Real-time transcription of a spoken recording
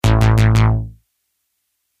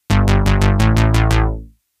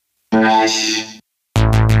Fresh.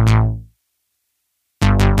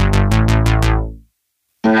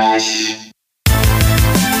 Fresh.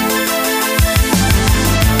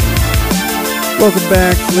 Welcome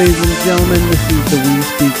back, ladies and gentlemen. This is the We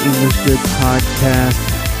Speak English Good podcast.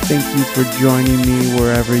 Thank you for joining me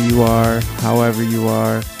wherever you are, however you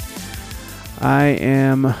are. I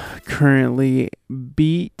am currently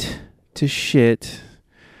beat to shit.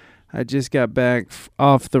 I just got back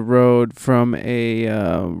off the road from a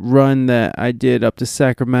run that I did up to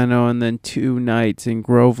Sacramento and then 2 nights in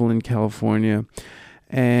Groveland, California.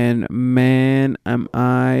 And man, am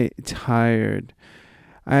I tired.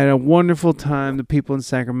 I had a wonderful time. The people in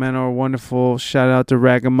Sacramento are wonderful. Shout out to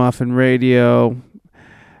Ragamuffin Radio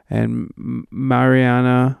and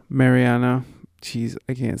Mariana. Jeez,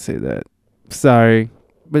 I can't say that. Sorry.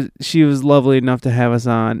 But she was lovely enough to have us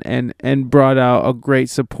on and brought out a great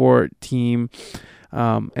support team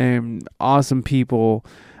and awesome people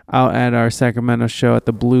out at our Sacramento show at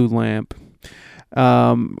the Blue Lamp.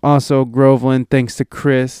 Also Groveland, thanks to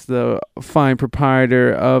Chris, the fine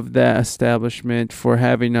proprietor of that establishment, for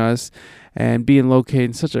having us and being located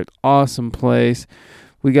in such an awesome place.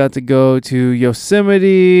 We got to go to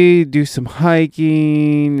Yosemite, do some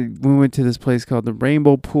hiking. We went to this place called the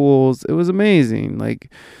Rainbow Pools. It was amazing.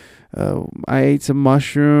 I ate some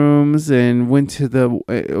mushrooms and went to the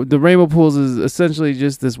Rainbow Pools is essentially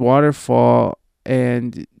just this waterfall,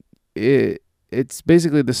 and it's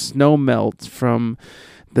basically the snow melt from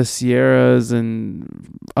the Sierras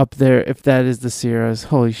and up there, if that is the Sierras.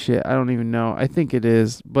 Holy shit, I don't even know. I think it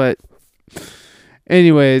is, but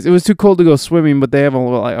anyways, it was too cold to go swimming, but they have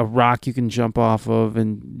a rock you can jump off of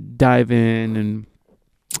and dive in, and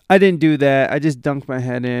I didn't do that. I just dunked my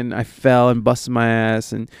head in. I fell and busted my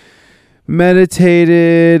ass and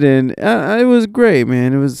meditated, and it was great,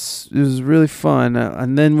 man. It was really fun.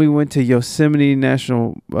 And then we went to Yosemite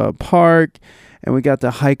National Park, and we got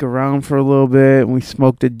to hike around for a little bit, and we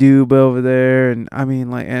smoked a doob over there, and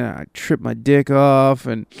and I tripped my dick off,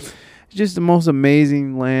 and it's just the most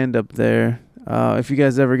amazing land up there. If you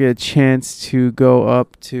guys ever get a chance to go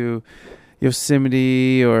up to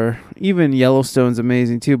Yosemite, or even Yellowstone's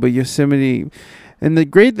amazing too, but Yosemite, and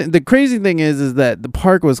the crazy thing is that the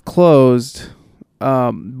park was closed,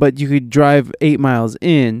 but you could drive 8 miles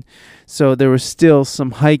in, so there was still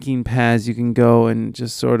some hiking paths you can go and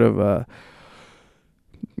just sort of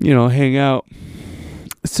hang out.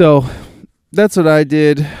 So that's what I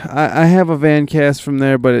did. I have a van cast from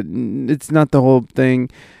there, but it's not the whole thing.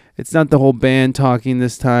 It's not the whole band talking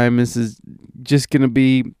this time. This is just going to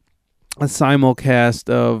be a simulcast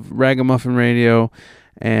of Ragamuffin Radio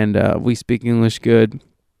and We Speak English Good.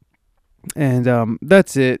 And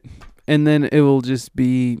that's it. And then it will just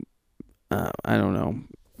be, I don't know.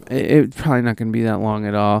 It's probably not going to be that long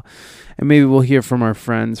at all. And maybe we'll hear from our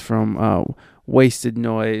friends from Wasted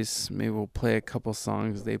Noise. Maybe we'll play a couple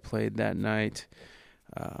songs they played that night.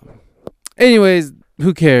 Anyways,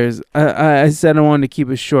 who cares? I said I wanted to keep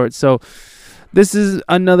it short. So this is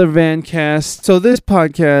another van cast. So this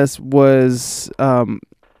podcast was,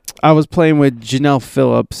 I was playing with Janelle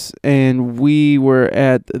Phillips, and we were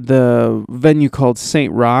at the venue called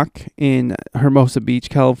St. Rock in Hermosa Beach,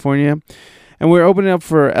 California. And we were opening up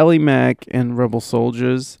for Ellie Mack and Rebel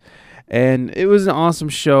Soldiers. And it was an awesome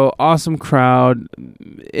show, awesome crowd.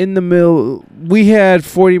 In the middle, we had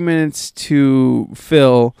 40 minutes to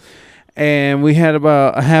fill, and we had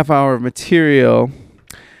about a half hour of material,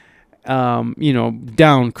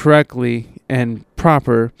 down correctly and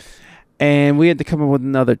proper. And we had to come up with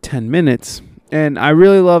another 10 minutes. And I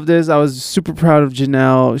really loved this. I was super proud of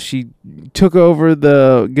Janelle. She took over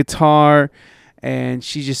the guitar, and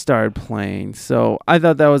she just started playing. So I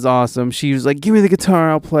thought that was awesome. She was like, give me the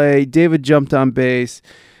guitar, I'll play. David jumped on bass,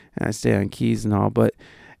 and I stayed on keys and all. But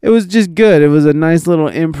it was just good. It was a nice little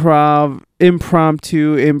impromptu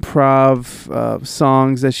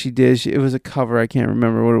songs that she did. It was a cover. I can't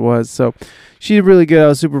remember what it was. So she did really good. I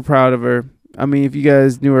was super proud of her. I mean, if you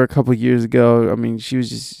guys knew her a couple of years ago,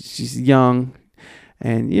 she's young.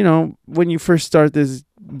 And, when you first start this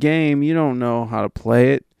game, you don't know how to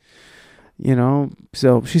play it.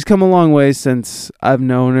 So she's come a long way since I've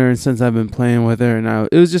known her and since I've been playing with her, and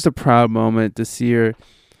it was just a proud moment to see her,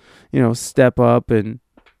 step up and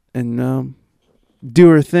do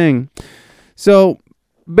her thing. So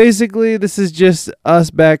basically, this is just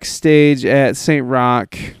us backstage at St.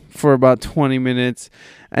 Rock for about 20 minutes,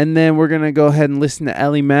 and then we're gonna go ahead and listen to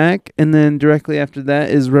Ellie Mack, and then directly after that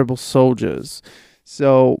is Rebel Soldiers.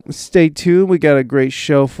 So stay tuned. We got a great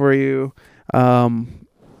show for you.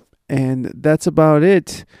 And that's about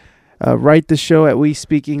it. Write the show at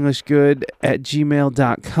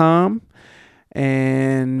WeSpeakEnglishGood@gmail.com.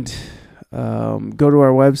 And go to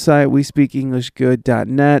our website,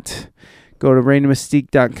 WeSpeakEnglishGood.net. Go to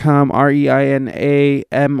ReinaMystique.com,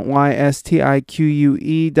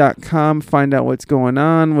 ReinaMystique.com. Find out what's going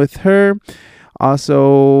on with her.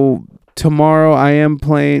 Also, tomorrow I am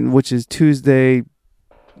playing, which is Tuesday,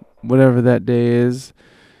 whatever that day is,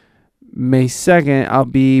 May 2nd. I'll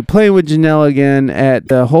be playing with Janelle again at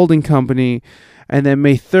the Holding Company. And then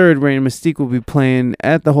May 3rd, Reina Mystique will be playing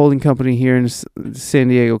at the Holding Company here in San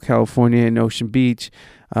Diego, California, in Ocean Beach,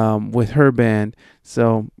 with her band.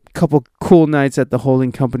 So couple cool nights at the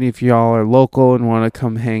Holding Company if y'all are local and want to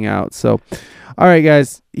come hang out. So, all right,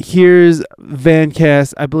 guys, here's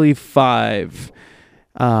Vancast, I believe 5,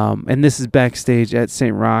 and this is backstage at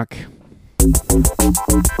St. Rock.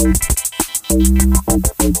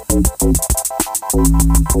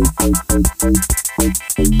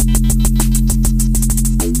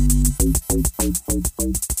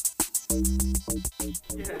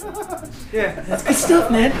 Yeah, that's good stuff,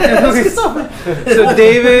 man. That's good stuff, man. So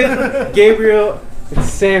David, Gabriel, and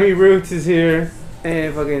Sammy Roots is here,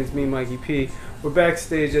 and fucking it's me, Mikey P. We're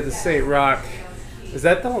backstage at the St. Rock. Is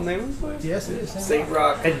that the whole name of the place? Yes, it is. St.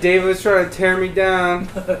 Rock. And David was trying to tear me down,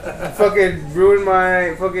 fucking ruin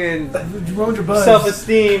my fucking ruined your buzz.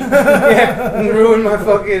 Self-esteem. Yeah, ruin my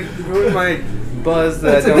buzz.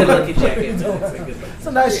 That That's a good lucky jacket. It's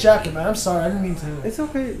a nice jacket, man. I'm sorry, I didn't mean to. It's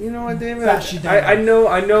okay. You know what, David? Bash you down. I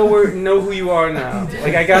know who you are now.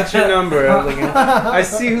 Like, I got your number. I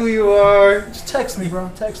see who you are. Just text me, bro.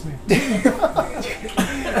 Text me. You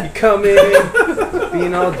come in,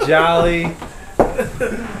 being all jolly.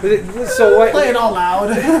 So what? Playing all loud.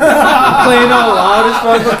 Playing all loud as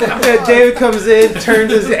fuck. Yeah, David comes in,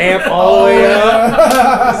 turns his amp all the way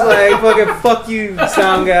up. He's like, fucking fuck you,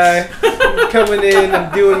 sound guy. I'm coming in,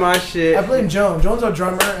 I'm doing my shit. I blame Joan. Joan's our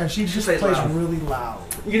drummer, and she just plays loud. really loud.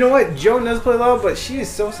 You know what? Joan does play loud, but she is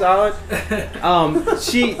so solid.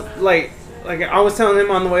 She like I was telling him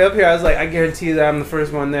on the way up here, I was like, I guarantee you that I'm the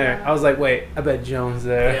first one there. I was like, wait, I bet Joan's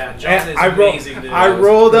there. Yeah, Joan is amazing, dude. I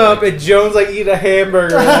rolled up and Joan's like eating a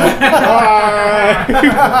hamburger.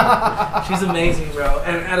 She's amazing, bro.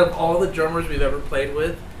 And out of all the drummers we've ever played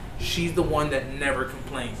with, she's the one that never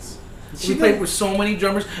complains. We played with so many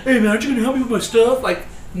drummers. Hey man, aren't you gonna help me with my stuff? Like,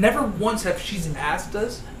 never once have she's asked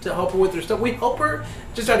us to help her with her stuff. We help her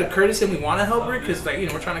just out of courtesy, and we want to help her because, like, you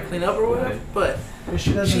know, we're trying to clean up or whatever. But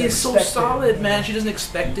she is so solid, man. She doesn't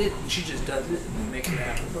expect it. She just does it and makes it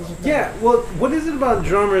happen. Yeah, well, what is it about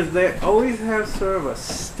drummers? They always have sort of a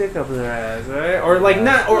stick up their ass, right? Or like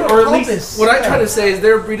not, or at least what I try to say is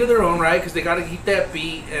they're a breed of their own, right? Because they got to keep that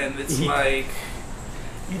beat, and it's like.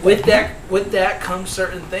 With that comes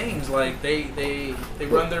certain things. Like they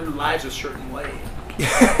run their lives a certain way.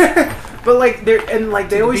 But like they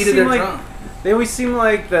always seem like drum. they always seem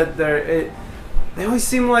like that they're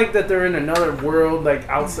in another world, like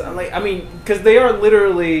outside. Like, I mean, because they are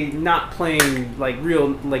literally not playing like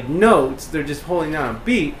real like notes. They're just holding down a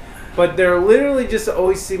beat. But they're literally just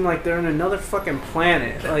always seem like they're in another fucking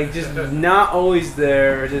planet. Like, just not always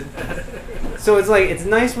there. So it's like, it's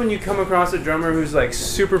nice when you come across a drummer who's like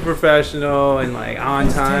super professional and like on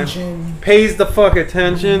time. Pays the fuck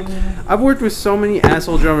attention. I've worked with so many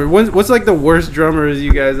asshole drummers. What's like the worst drummers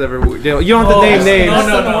you guys ever worked? You don't have to name names.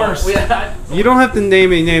 No. You don't have to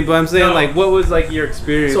name any names, but I'm saying like, what was like your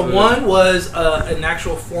experience? So one was an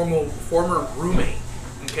actual former roommate.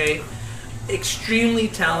 Okay. Extremely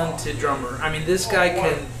talented drummer. I mean, this guy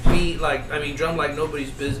can be drum like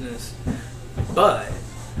nobody's business. But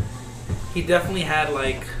he definitely had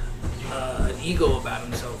like an ego about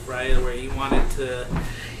himself, right? Where he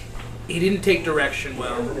didn't take direction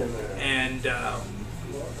well, and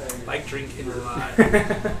like drinking a lot.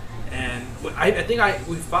 And I think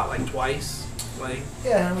we fought like twice. Like,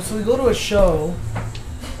 yeah, so we go to a show,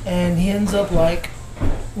 and he ends up like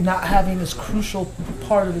not having this crucial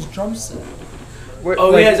part of his drum set. He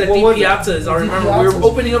has a deep piazzas. I remember we were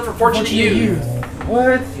opening up for Fortunate Youth.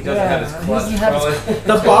 What? He doesn't have his clutch, probably.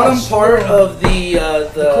 The bottom part of the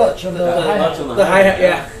clutch of the hi-hat.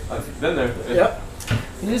 Yeah. I've been there. Yep.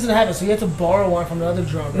 He doesn't have it, so he had to borrow one from another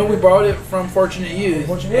drummer. No, we borrowed it from Fortunate Youth.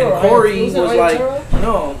 And Corey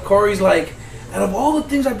Corey's like, out of all the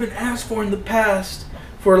things I've been asked for in the past,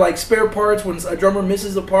 for like spare parts when a drummer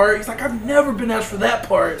misses a part, he's like, I've never been asked for that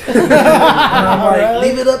part. And I'm like,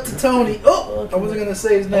 leave it up to Tony. Oh, I wasn't gonna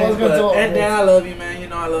say his name, but and Dan, I love you, man. You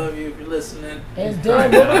know I love you if you're listening. And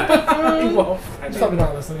Dan, he won't. he's probably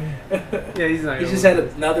not listening. Yeah, he's not. He just had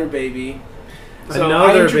another baby. So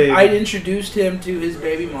Another baby. I introduced him to his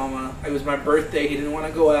baby mama. It was my birthday. He didn't want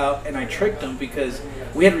to go out, and I tricked him because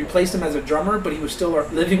we had replaced him as a drummer, but he was still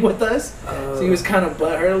living with us. So he was kind of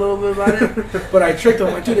butthurt a little bit about it. But I tricked him.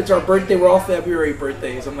 I'm like, dude, it's our birthday. We're all February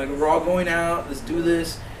birthdays. I'm like, we're all going out. Let's do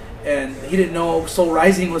this. And he didn't know Soul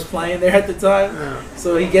Rising was playing there at the time. Yeah.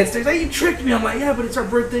 So he gets there. He's like, you tricked me. I'm like, yeah, but it's our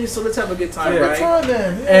birthday, so let's have a good time, right? Good time,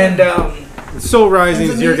 then. Yeah. And Soul Rising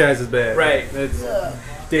is your guys' band. Right. It's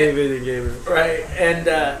David and Gabriel. Right. And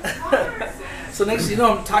so next thing you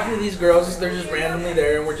know, I'm talking to these girls. They're just randomly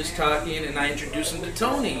there, and we're just talking, and I introduce them to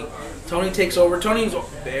Tony. Tony takes over. Tony's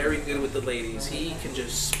very good with the ladies. He can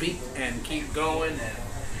just speak and keep going. And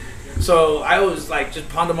so I was like, just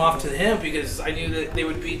pawned them off to him because I knew that they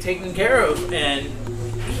would be taken care of, and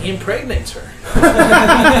he impregnates her.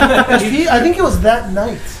 I think it was that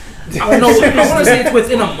night. I want to say it's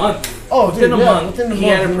within a month. Oh, dude, within a month, he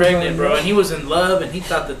had her pregnant, bro, and he was in love, and he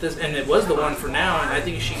thought that and it was the one for now, and I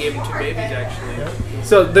think she gave him 2 babies, actually. Yeah.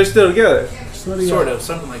 So they're still together? Sort of,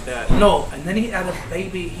 something like that. No, and then he had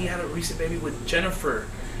a recent baby with Jennifer.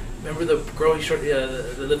 Remember the girl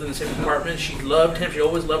that lived in the same apartment? She loved him, she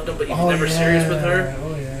always loved him, but he was never serious with her.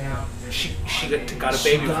 Oh, yeah. She got a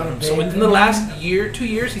baby from him. So within the last 2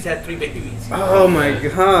 years, he's had 3 babies. Oh my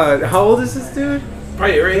god. How old is this dude?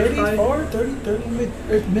 Probably your 30,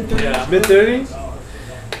 mid-30s. Yeah. Mid-30s?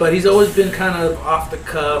 But he's always been kind of off the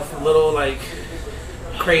cuff, a little like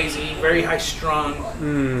crazy, very high strung.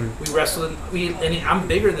 We wrestled, I'm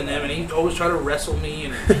bigger than him, and he always tried to wrestle me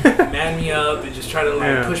and man me up and just try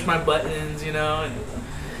to push my buttons, you know.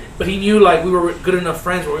 But he knew like we were good enough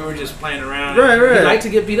friends where we were just playing around. Right. He liked to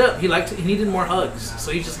get beat up. He needed more hugs,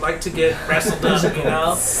 so he just liked to get wrestled up, you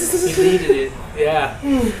know. He needed it. Yeah.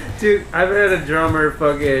 Dude, I've had a drummer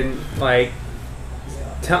fucking like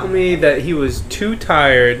tell me that he was too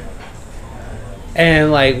tired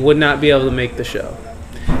and like would not be able to make the show.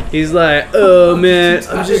 He's like, oh man,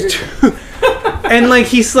 I'm just too... And like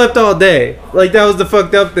he slept all day. Like that was the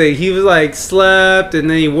fucked up thing. He was like slept and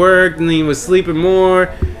then he worked and then he was sleeping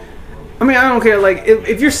more. I mean, I don't care. Like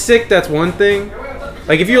if you're sick, that's one thing.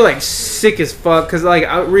 Like if you're like sick as fuck, cause like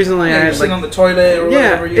recently I had like on the toilet or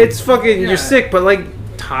whatever. It's fucking you're sick, but like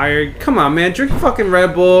tired. Come on, man, drink fucking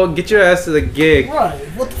Red Bull, get your ass to the gig. Right?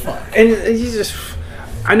 What the fuck? And he's just.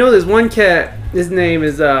 I know there's one cat. His name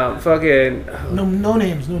is fucking. No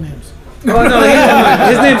names. Oh no,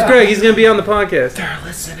 his name's Greg. He's gonna be on the podcast. They're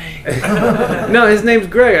listening. No, his name's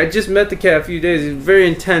Greg. I just met the cat a few days. He's a very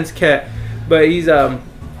intense cat, but he's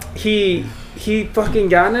he fucking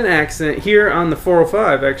got in an accident here on the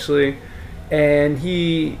 405 actually, and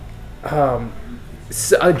he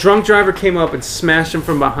a drunk driver came up and smashed him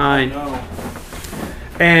from behind.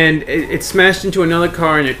 And it smashed into another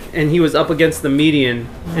car, and he was up against the median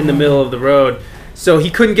in the middle of the road, so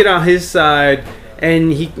he couldn't get out his side,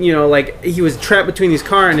 and he was trapped between these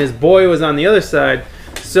cars, and his boy was on the other side,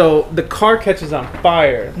 so the car catches on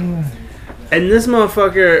fire, and this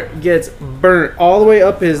motherfucker gets burnt all the way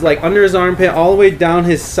up his under his armpit, all the way down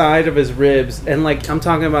his side of his ribs, and I'm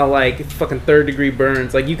talking about fucking 3rd-degree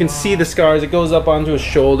burns. You can see the scars. It goes up onto his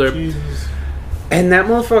shoulder, Jesus. And that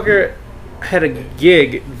motherfucker had a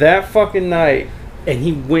gig that fucking night, and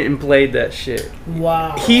he went and played that shit.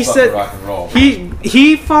 Wow. He said rock and roll.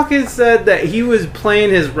 he fucking said that he was playing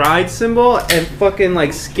his ride cymbal and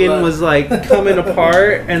fucking skin was coming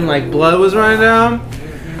apart and blood was running down.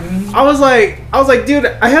 I was like, dude,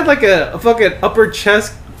 I had a fucking upper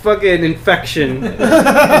chest fucking infection, and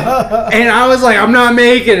I was like, I'm not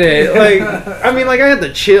making it. I had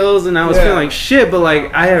the chills and I was feeling like shit, but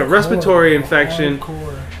I had a respiratory infection.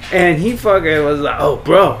 And he fucking was like, oh,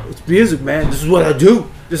 bro, it's music, man. This is what I do.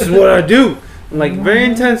 Very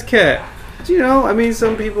intense cat. But,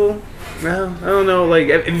 some people, well, I don't know.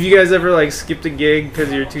 Have you guys ever, skipped a gig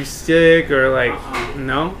because you're too sick or,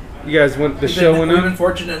 no? You guys went, the show went We've up? been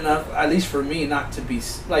fortunate enough, at least for me, not to be,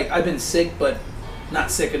 I've been sick, but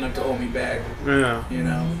not sick enough to hold me back. Yeah.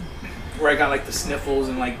 Where I got, the sniffles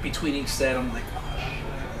and, between each set, I'm like,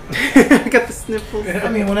 I got the sniffles.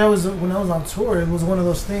 When I was on tour, it was one of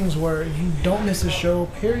those things where you don't miss a show,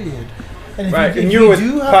 period. And if right, you, and you're with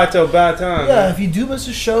Pato Baton. Yeah, if you do miss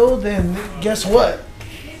a show, then guess what?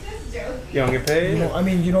 You don't get paid? You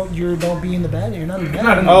don't be in the band. You're not in the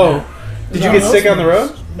band. Oh, did you get sick on the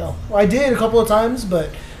road? No, I did a couple of times, but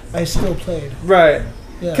I still played. Right.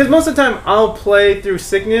 Yeah. Because most of the time I'll play through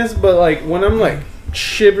sickness, but when I'm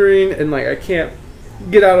shivering and I can't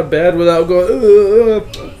get out of bed without going.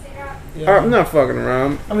 Yeah. I'm not fucking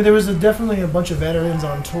around. There was definitely a bunch of veterans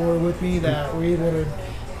on tour with me that were able to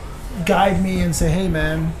guide me and say, hey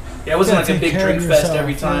man, Yeah, it wasn't gotta like a take big care of drink fest yourself,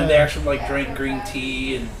 every time. yeah. They actually like drank green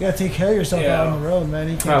tea and You gotta take care of yourself Yeah. out on the road, man.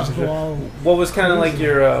 You Oh, can't just for go sure. all. What was kind of like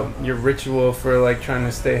your ritual for like trying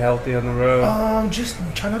to stay healthy on the road? Just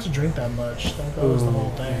try not to drink that much. That was the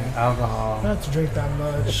whole thing. Alcohol. Not to drink that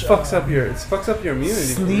much. It fucks up your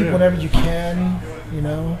immunity. for Sleep real. whenever you can. You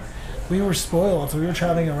know, we were spoiled, so we were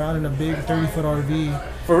traveling around in a big 30-foot RV.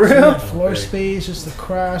 For So we real. had floor space just to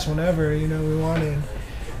crash whenever we wanted.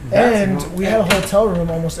 That's And cool. we had a hotel room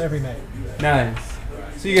almost every night. Nice.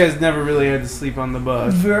 So you guys never really had to sleep on the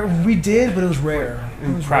bus. We did, but it was rare. It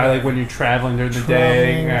And was probably rare. like when you're traveling during the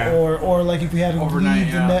day. Traveling, Yeah. or like if we had to Overnight,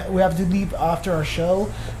 leave, yeah. we have to leave after our show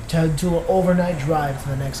to do an overnight drive to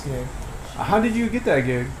the next gig. How did you get that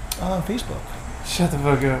gig? Facebook. Shut the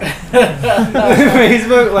fuck up.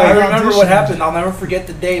 Facebook, I like. remember auditioned. what happened. I'll never forget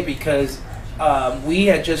the day because we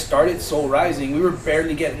had just started Soul Rising. We were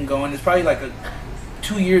barely getting going. It's probably like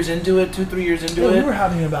 3 years into it. Yeah, we were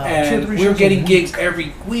having about 2 or 3 And we were shows a getting week. gigs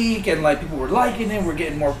every week, and like people were liking it. We're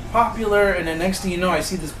getting more popular, and then next thing you know, I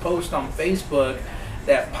see this post on Facebook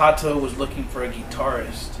that Pato was looking for a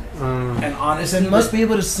guitarist. And I honestly, said, must be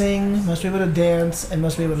able to sing, must be able to dance, and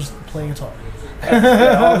must be able to play guitar.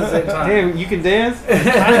 yeah, all at the same time. Damn, you can dance?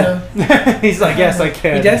 Kinda. He's like, yes, I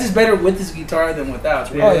can. He dances better with his guitar than without.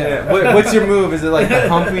 It's Yeah, really- yeah. What's your move? Is it like the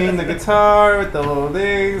humping the guitar with the little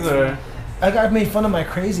things, or? I got made fun of my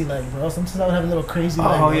crazy leg, bro. Sometimes I would have a little crazy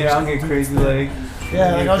leg. Oh I yeah, just I'll go get do crazy this thing. leg.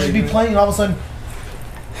 Yeah, like I'll just be Crazy. playing, and all of a sudden,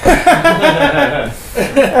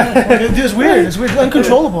 it's weird. It's weird,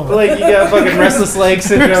 uncontrollable. Like you got fucking restless leg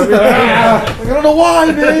syndrome. Like, I don't know why,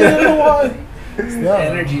 man. I don't know why. Yeah.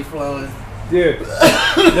 Energy flowing. Dude,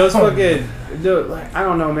 those fucking, dude, like, I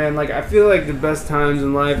don't know, man. Like, I feel like the best times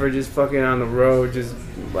in life are just fucking on the road, just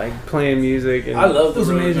like playing music. And I love the Those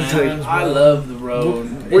road, amazing man. times, I bro. love the road.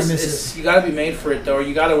 I miss It's, you gotta be made for it though, or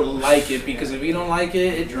you gotta like it, because if you don't like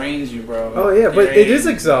it, it drains you, bro. Oh yeah, but it drains is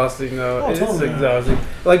you. exhausting though. Oh, It is totally. exhausting.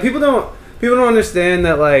 Like people don't understand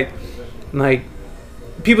that like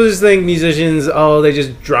people just think musicians, oh, they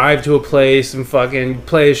just drive to a place and fucking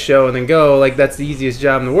play a show and then go. Like that's the easiest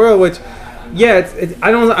job in the world, which. Yeah,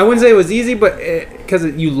 I wouldn't say it was easy, but because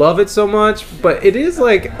you love it so much, but it is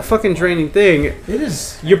like a fucking draining thing. It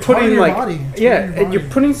is. You're It's hard on putting your like body. It's hard yeah, on your and you're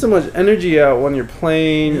body. putting so much energy out when you're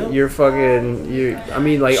playing. Yep. You're fucking I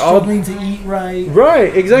mean like all struggling to eat right.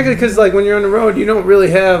 right, exactly. Because like when you're on the road, you don't really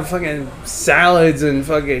have fucking salads and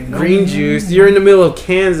fucking green juice. You're in the middle of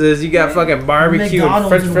Kansas. You got fucking barbecue and McDonald's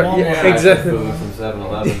French and fries. Walmart. Yeah, exactly. Food from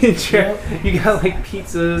 7-Eleven. You got like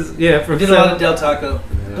pizzas. Yeah, from We did a lot of Del Taco.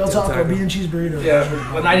 Del Taco, bean and cheese burrito. Yeah,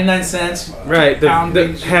 for 99 cents. right. The Pound the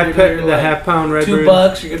beans, half you're pe- good, the like, half pound red $2,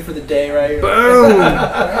 bird. you're good for the day, right? Boom.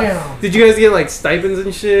 Damn. Did you guys get like stipends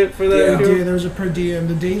and shit for that? Yeah. We did. There was a per diem.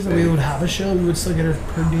 The days that we would have a show, we would still get a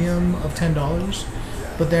per diem of $10.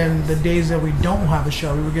 But then the days that we don't have a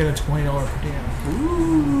show, we would get a $20 per diem.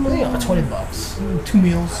 Ooh. Yeah, $20. 2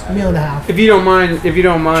 meals, a meal and a half. If you don't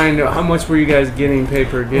mind, how much were you guys getting paid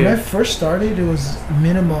per When I gig? first started, it was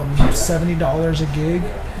minimum $70 a gig,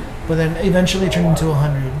 but then eventually it turned into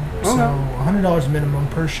 $100. So $100 minimum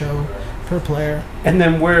per show, per player. And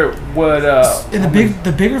then what? In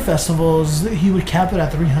the bigger festivals, he would cap it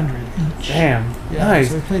at $300 each. Damn, Yeah, nice.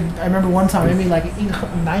 So we played. I remember one time I made like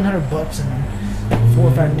 $900 in 4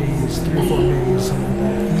 or 5 days, 3 or 4 days, something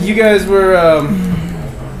like that. You guys were.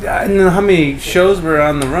 And then how many shows were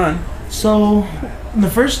on the run? So, in the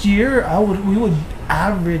first year, we would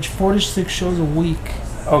average 4 to 6 shows a week.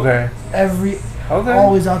 Okay. Okay.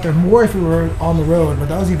 Always out there. More if we were on the road, but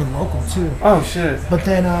that was even local too. Oh shit. But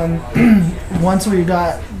then once we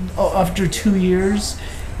got after 2 years,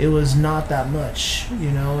 it was not that much,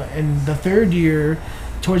 you know. And the third year,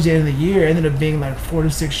 towards the end of the year, ended up being like 4 to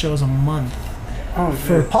 6 shows a month. Oh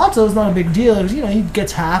For shit. Pato, it's not a big deal. You know, he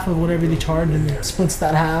gets half of whatever they charge and splits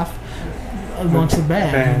that half amongst the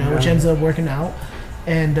band, you know, which ends up working out.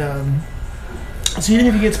 And so even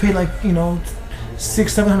if he gets paid like, you know,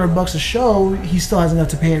 $600-700 a show, he still has enough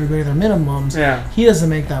to pay everybody their minimums. Yeah. He doesn't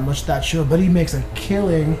make that much that show, but he makes a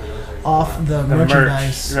killing off the merch,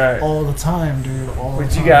 merchandise right. all the time, dude. All the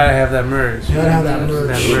But time. you gotta have that merch. You gotta have that merch.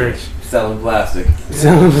 That merch. Selling plastic.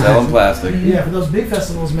 Selling Selling plastic. Yeah, for those big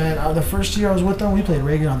festivals, man. The first year I was with them, we played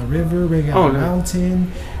Reggae on the River, Reggae on the nice.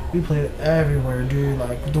 Mountain. We played everywhere, dude.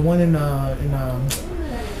 Like the one in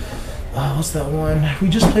what's that one? We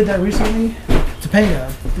just played that recently.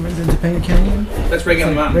 Topanga, the Topanga Canyon. That's Reggae on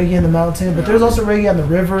the Mountain. Reggae on the Mountain, but there's also Reggae on the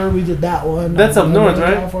River. We did that one. That's up north,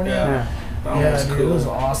 right? California. Yeah. That one Yeah, was dude, cool. it was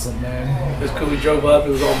awesome, man. It was cool. We drove up. It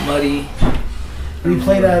was all muddy. We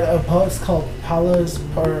played at a place called Paula's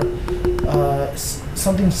or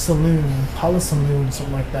something Saloon, Paula Saloon,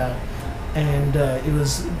 something like that. and it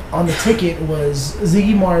was on the ticket was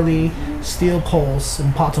Ziggy Marley, Steel Pulse,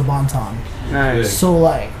 and Pato Banton. Nice. So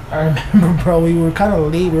like, I remember, bro, we were kind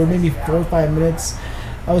of late. We were maybe 4 or 5 minutes.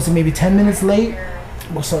 I was maybe 10 minutes late.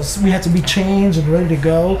 So we had to be changed and ready to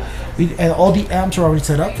go. And all the amps were already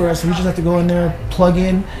set up for us. So we just had to go in there, plug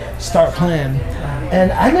in, start playing.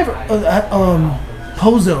 And I never at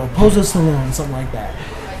Pozo Saloon, something like that.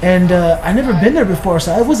 And I never been there before,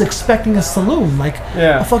 so I was expecting a saloon, like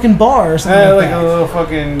a fucking bar or something like that. A little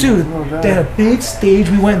fucking... Dude, they had a big stage.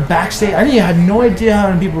 We went backstage. I had no idea how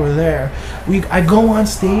many people were there. I go on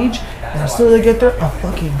stage, and as soon as I get there, a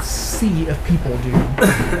fucking sea of people, dude.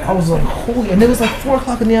 I was like, holy... And it was like 4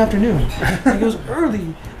 o'clock in the afternoon. Like, it was early.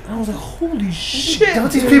 And I was like, holy shit.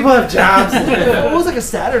 Don't these people have jobs? It was like a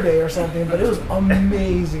Saturday or something, but it was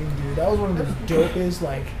amazing, dude. That was one of the dopest,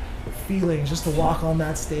 like... feelings just to walk on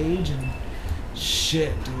that stage and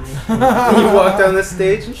shit, dude. You walked on the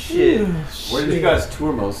stage and shit. Where did you guys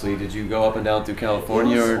tour mostly? Did you go up and down through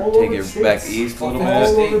California or All take over it the back States. east a little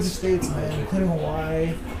All bit? over the states, man, including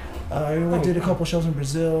Hawaii. We did a couple shows in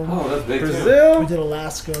Brazil. Oh, that's big too. We Brazil? did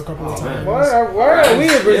Alaska a couple of times. Why are we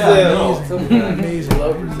in Brazil?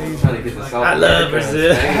 Amazing. Trying to get the South I love American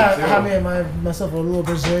Brazil. thing, I had myself a little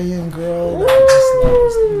Brazilian girl that I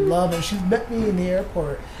just love her. She met me in the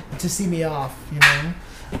airport to see me off, you know.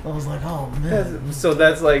 I was like, oh man. So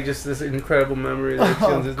that's like just this incredible memory that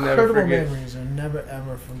you'll just never Incredible forget. memories are never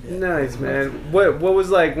ever forget. Nice, man. What was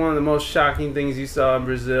like one of the most shocking things you saw in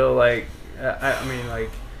Brazil? Like, I mean, like,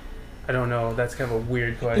 I don't know. That's kind of a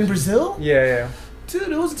weird question. In Brazil? Yeah. Dude,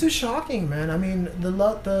 it wasn't too shocking, man. I mean,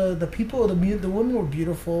 the people, the women were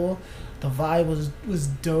beautiful. The vibe was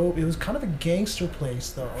dope. It was kind of a gangster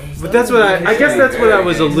place, though. But that's what I guess that's what I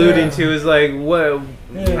was alluding to. Is like what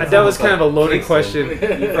that was kind of a loaded question.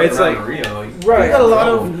 It's like Rio. We got a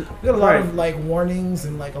lot of like warnings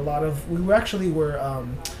and like a lot of. We actually were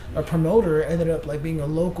a promoter ended up like being a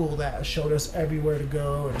local that showed us everywhere to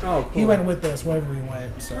go. And cool. He went with us wherever we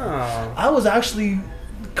went. So Oh. I was actually,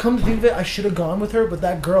 come to think of it, I should have gone with her, but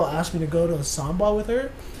that girl asked me to go to a samba with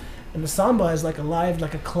her. And the samba is like a live,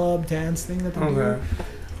 like a club dance thing that they do.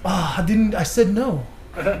 I said no.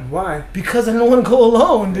 Why? Because I didn't want to go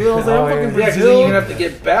alone, dude. I was like, I'm fucking Yeah, because Brazil. you're gonna have to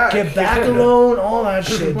get back. Get back alone, all that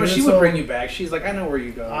shit. Well, dude. she So- would bring you back. She's like, I know where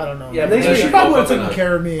you go. I don't know. Yeah, man. but She she probably would have full taken of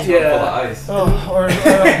care of me. Full of Yeah. ice. Oh, or a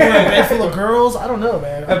bed full of girls. I don't know,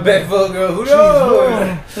 man. A bed full of girls. Who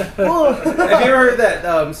Jeez, knows? Have you ever heard that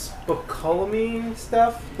scopolamine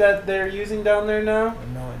stuff that they're using down there now? I have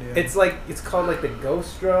no idea. It's called like the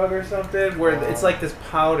ghost drug or something, where it's like this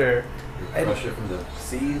powder. Crush it from the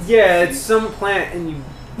seeds. Yeah, it's some plant, and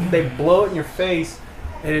they blow it in your face,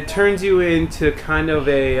 and it turns you into kind of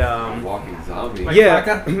a Walking zombie. Like yeah.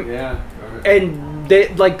 Flacca? Yeah. And they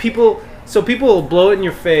like people. So people will blow it in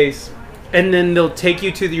your face, and then they'll take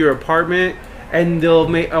you to your apartment, and they'll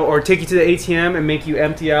make or take you to the ATM and make you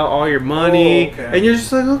empty out all your money, Oh, okay. and you're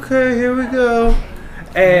just like, okay, here we go.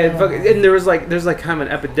 And and there's like kind of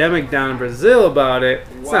an epidemic down in Brazil about it.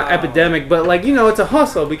 It's not Wow. epidemic, but like it's a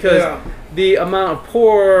hustle because Yeah. the amount of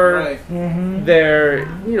poor Right. there,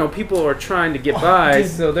 people are trying to get by,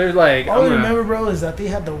 dude. so they're like, All I I'm gonna- remember, bro, is that they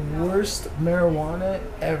had the worst marijuana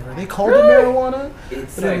ever. They called it marijuana,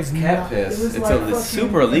 It's but it like was cat not. piss. It was It's like a- fucking- it's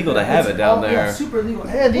super illegal to have it's it down all- there. Yeah, super illegal.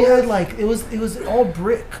 And they had like it was all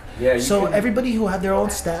brick. Yeah, you So can- everybody who had their own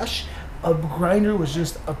stash, a grinder was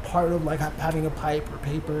just a part of like having a pipe or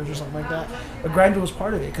papers or something like that. A grinder was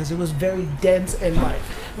part of it because it was very dense and like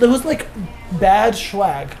it was like bad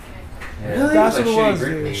swag. Yeah, That's like what it shitty was,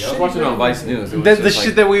 brick dude. meat. I was watching it on Vice News. It was the just shit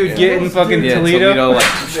like, that we would get in fucking yeah, Toledo. like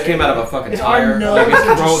came out of a fucking And our tire. nose Like it's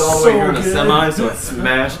is rolled all the way so here in a good. semi, so it's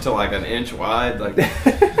smashed to like an inch wide. Like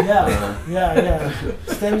Yeah.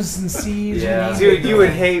 Stems and seeds. Yeah. Dude, you would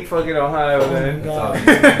hate fucking Ohio, Oh my man. God.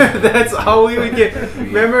 That's all we would get.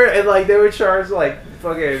 Remember, and like they would charge like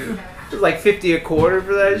fucking it was like 50 a quarter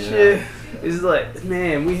for that Yeah. shit. It's like,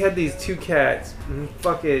 man, we had these two cats,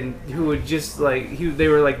 fucking, who would just like, they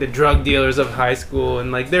were like the drug dealers of high school,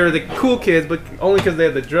 and like they were the cool kids, but only because they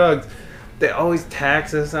had the drugs. They always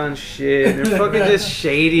tax us on shit. They're fucking just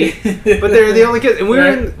shady, but they're the only kids. And we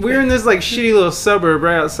were in this like shitty little suburb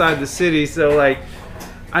right outside the city, so like.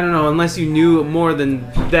 I don't know, unless you knew more than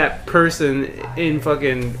that person in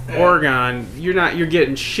fucking Oregon, you're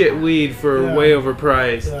getting shit weed for Yeah. way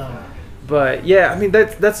overpriced. Yeah. But yeah, I mean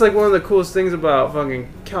that's like one of the coolest things about fucking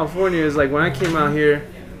California is like when I came out here,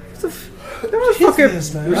 no one's fucking,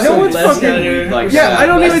 Business, man. no one's fucking, Like, yeah, I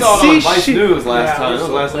don't even saw it see on Vice shit. News last Yeah, time. That was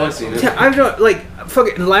the last time I seen it. Yeah, I don't know, like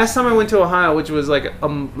fucking last time I went to Ohio, which was like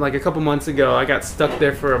a couple months ago, I got stuck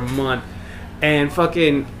there for a month. and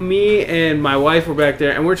fucking me and my wife were back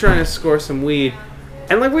there, and we're trying to score some weed.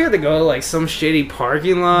 And, like, we had to go to, like, some shitty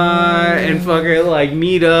parking lot and fucking, like,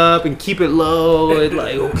 meet up and keep it low and,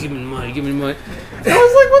 like, oh, give me the money, give me the money. And I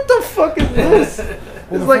was like, what the fuck is this?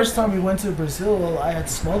 Well, the like, first time we went to Brazil, I had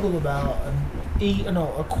smuggled about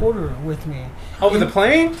a quarter with me. over the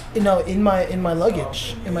plane? In my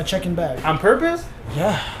luggage, in my check-in bag. On purpose?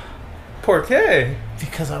 Yeah. Por qué?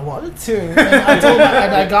 Because I wanted to. And I told my,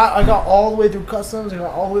 and I got all the way through customs. I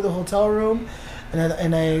got all the way to the hotel room,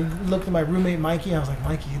 and I looked at my roommate Mikey. And I was like,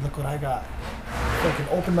 Mikey, look what I got. Fucking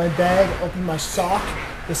opened my bag, opened my sock,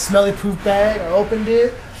 the smelly proof bag. I opened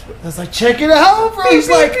it. I was like, check it out, bro. He's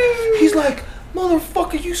like,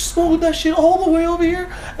 motherfucker, you smuggled that shit all the way over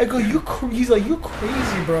here. I go, he's like, you're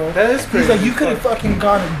crazy, bro. That is crazy. He's like, you could have fucking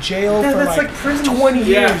gone to jail for that's like prison 20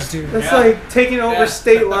 Yeah. years, dude. That's like taking over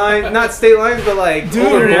state lines, not state lines, but like Dude,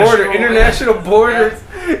 over international borders.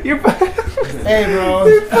 You're Hey, bro,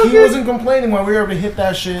 he wasn't complaining when we were able to hit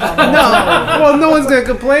that shit. no, well, no one's gonna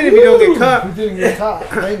complain if you don't get caught. We didn't get caught,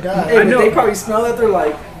 thank God. Hey, I but know. they probably smell that. They're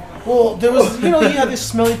like, Well, there was, you had these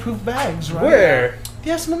smelly proof bags, right? Where?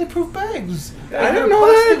 Yeah, smelly proof bags. I didn't They're know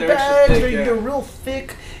that. plastic They're bags. thick, They're, yeah. they're real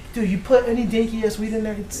thick. Dude, you put any danky ass weed in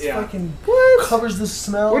there, it's Yeah. fucking What? covers the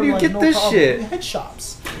smell. Where do you like, get no this problem. shit? Head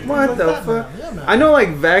shops. What Things the like that, fuck? man. Yeah, man. I know, like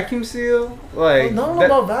vacuum seal, like No, that-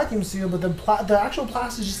 about vacuum seal, but the actual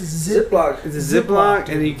plastic is just a zip. Ziploc. it's a Ziploc,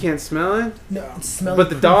 dude. and you can't smell it. No, it's smelly. But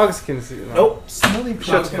the proof. dogs can see it. Nope. Smelly proof.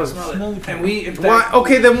 Shut the Dogs fuck can up. smell Smelly it. proof. And we, in Why? fact,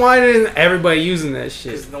 Okay, then why isn't everybody using that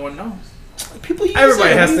shit? because no one knows. People use Everybody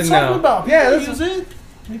it. has What are to you talking know. About? Yeah, People that's use it.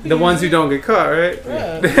 People The use ones who it. don't get caught, right?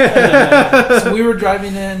 Yeah. So we were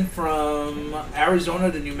driving in from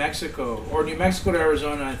Arizona to New Mexico, or New Mexico to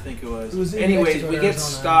Arizona, I think it was. It was in Anyways, Mexico we to get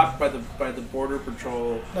Arizona. stopped by the border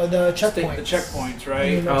patrol. The state- checkpoints. The checkpoints,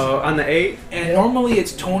 right? Yeah. Oh, on the 8? And Yeah. normally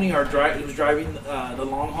it's Tony, who's driving the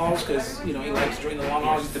long hauls, because he likes doing the long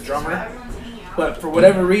hauls. He's the drummer. But for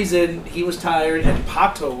whatever reason, he was tired, and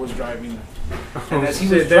Pato was driving. And as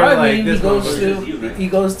he was They're like, driving, this he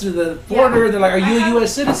goes through the border. And they're like, "Are you a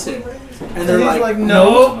U.S. citizen?" And they're And he's like,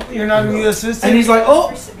 no, you're not going to be assistant. And he's like,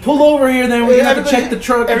 "Oh, pull over here, then we're gonna have to Everybody- check the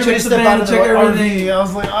truck, and everybody check the step van, out and of check the everything." RV. I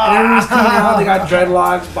was like, And everyone's coming out. They got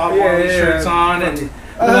dreadlocks, Bob Marley Yeah. shirts on, and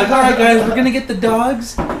we're like, "All right, guys, we're gonna get the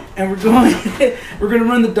dogs, and we're gonna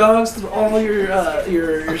run the dogs through all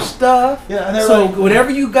your stuff. Yeah, and they're so like-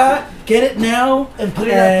 whatever you got, get it now, And put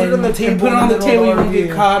it on the table. And put it on the in table. You middle won't of the get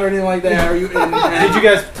RV. caught or anything like that. Did you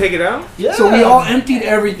guys take it out? Yeah. So we all emptied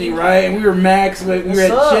everything, right? And we were max, but we What's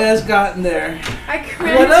had up? just gotten there. I What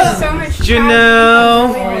crammed up? so much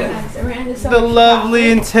Janelle. traffic. The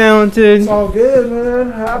lovely and talented. It's all good, man.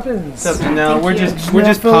 It happens. What's up, Janelle? We're just Janelle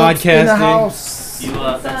Phillips in the podcasting. house.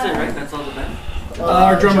 That's it, right? That's all the band?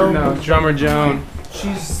 Our drummer. No, drummer Joan.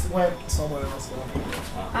 She's went somewhere else.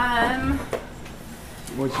 Though.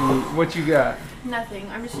 What you got? Nothing.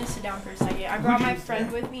 I'm just gonna sit down for a second. I brought my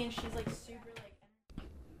friend with me, and she's like super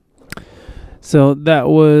like. So that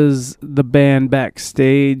was the band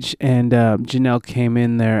backstage, and Janelle came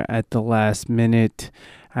in there at the last minute.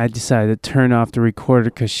 I decided to turn off the recorder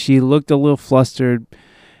because she looked a little flustered.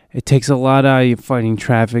 It takes a lot out of you fighting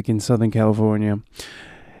traffic in Southern California.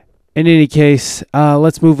 In any case,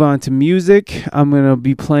 let's move on to music. I'm going to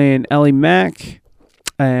be playing Ellie Mac.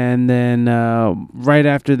 And then right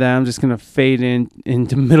after that, I'm just going to fade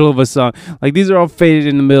into the middle of a song. Like, these are all faded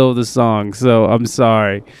in the middle of the song, so I'm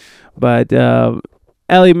sorry. But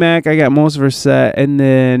Ellie Mac, I got most of her set. And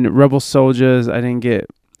then Rebel Soldiers, I didn't get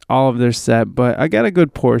all of their set. But I got a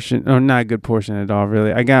good portion. Or not a good portion at all,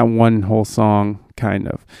 really. I got one whole song, kind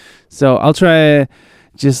of. So I'll try to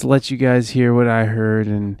just let you guys hear what I heard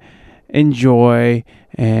and enjoy.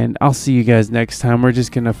 And I'll see you guys next time. We're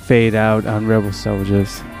just going to fade out on Rebel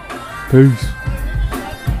Soldiers. Peace.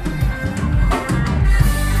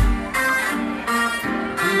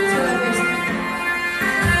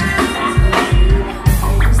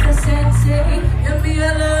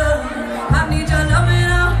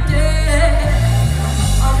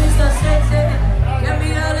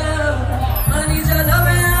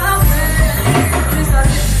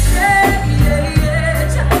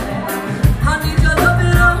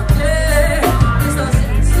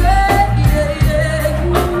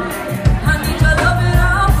 I need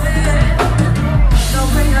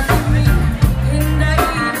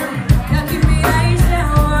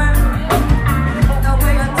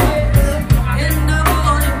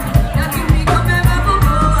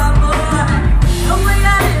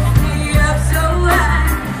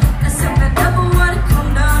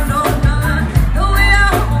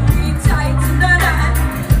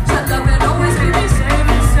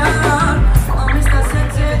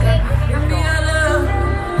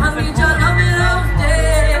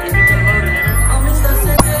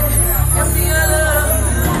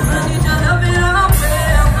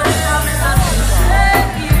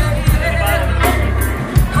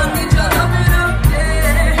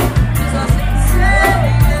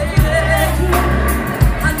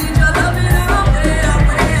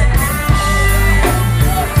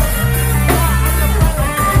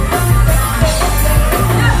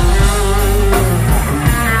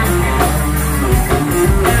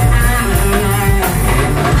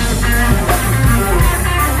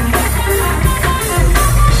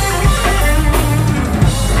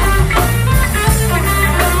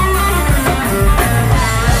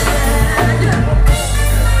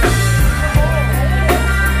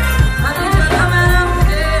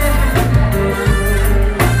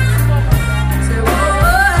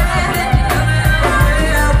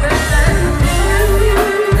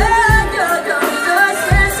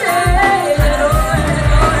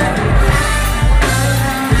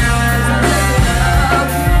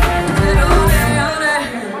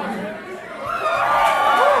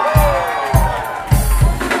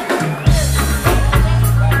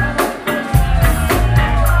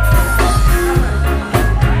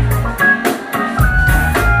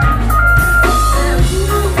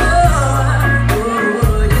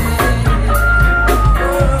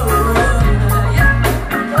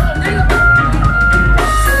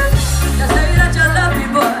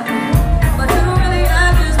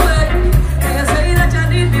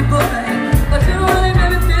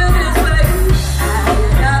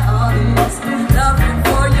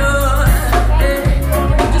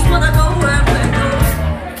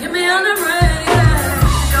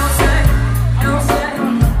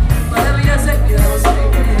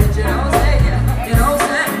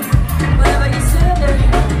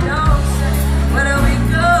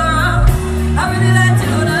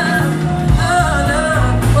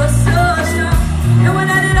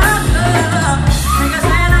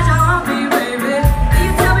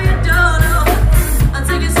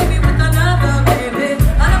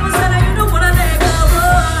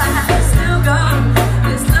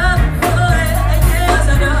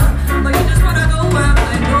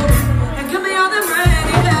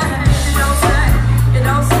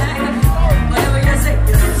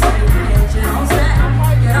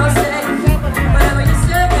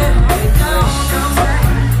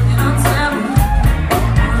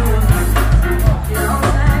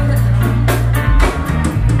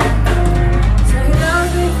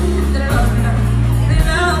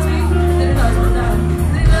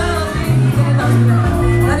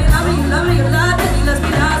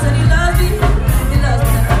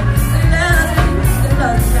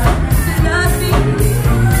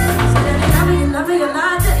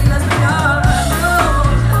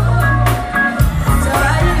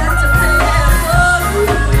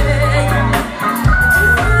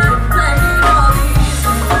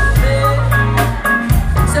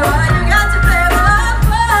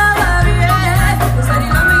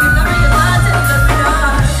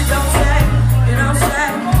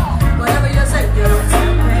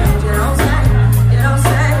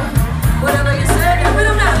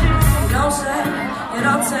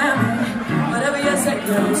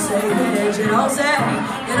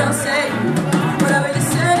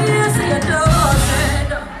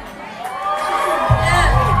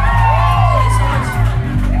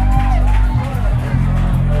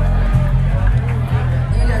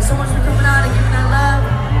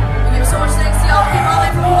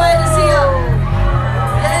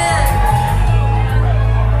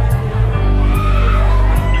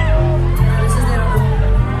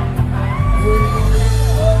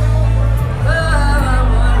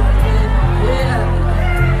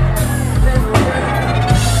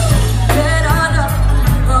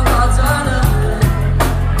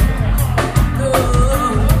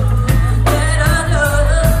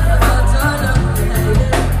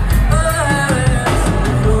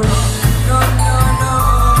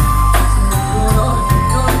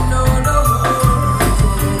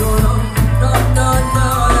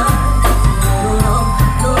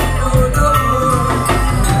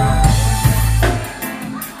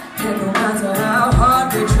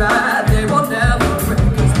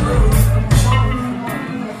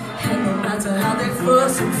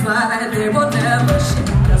try, they will never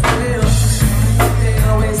shake us real. They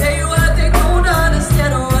always say what they don't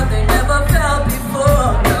understand or what they never felt before.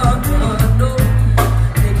 No, no, no.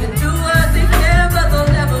 They can do what they can, but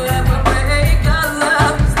they'll never ever break our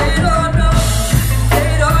love. 'Cause they don't know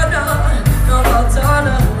about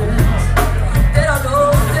tolerance. They don't know,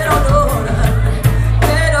 they don't know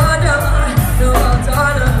about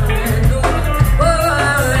tolerance. Oh,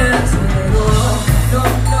 yes, they don't know.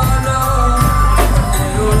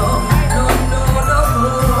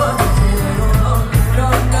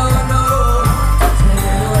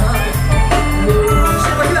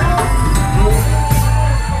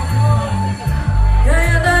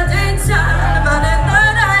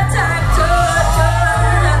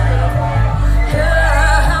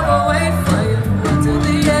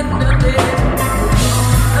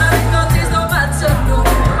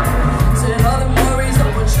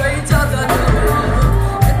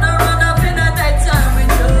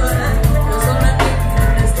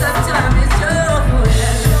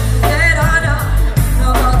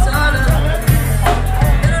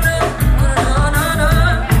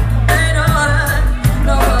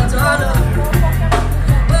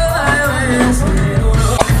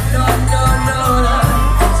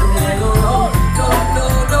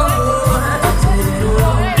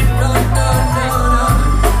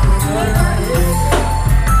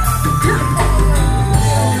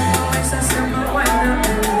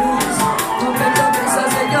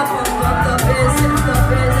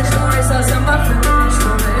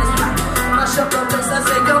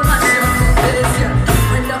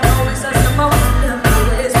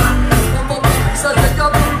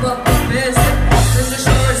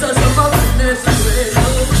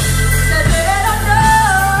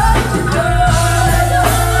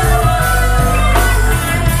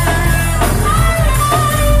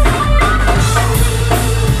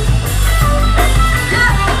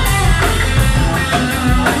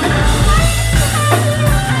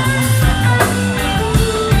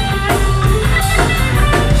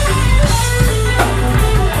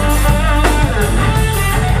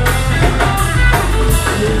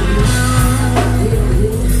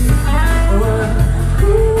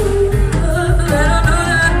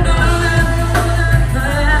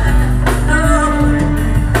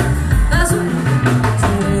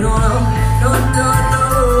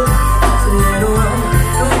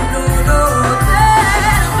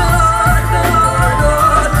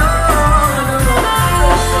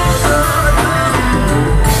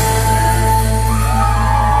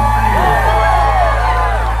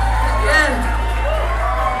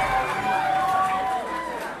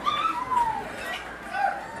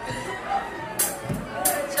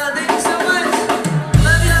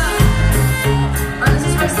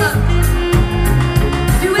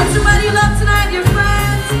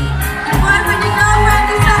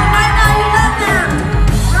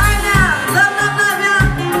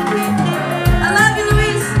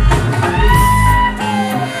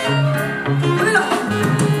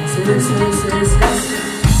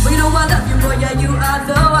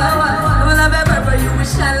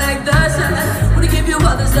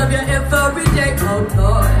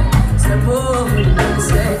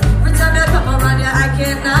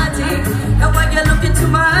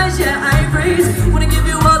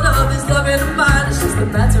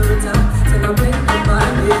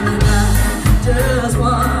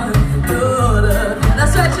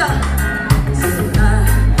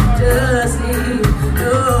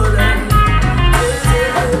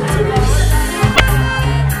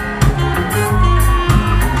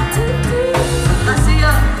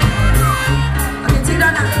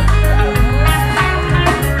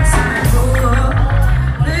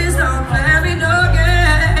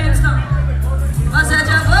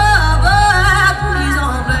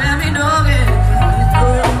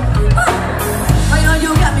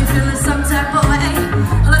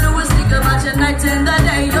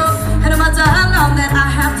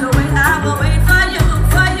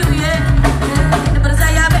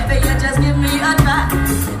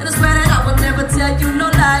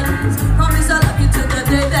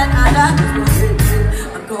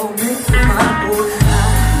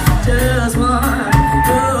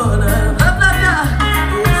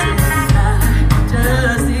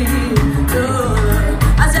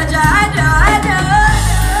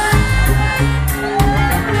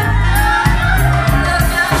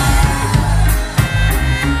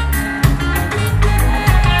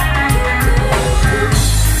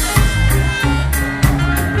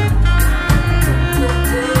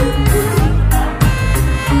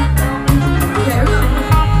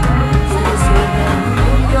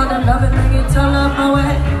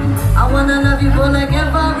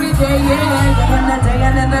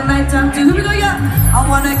 I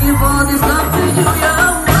wanna give all this love to you,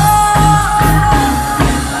 yeah.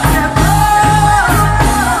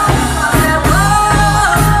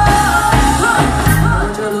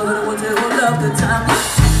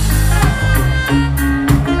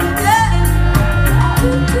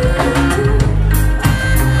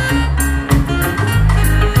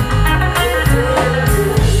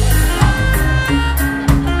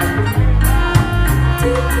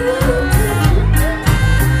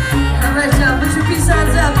 Alright, y'all, put your peace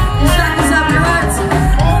signs up and shock us out.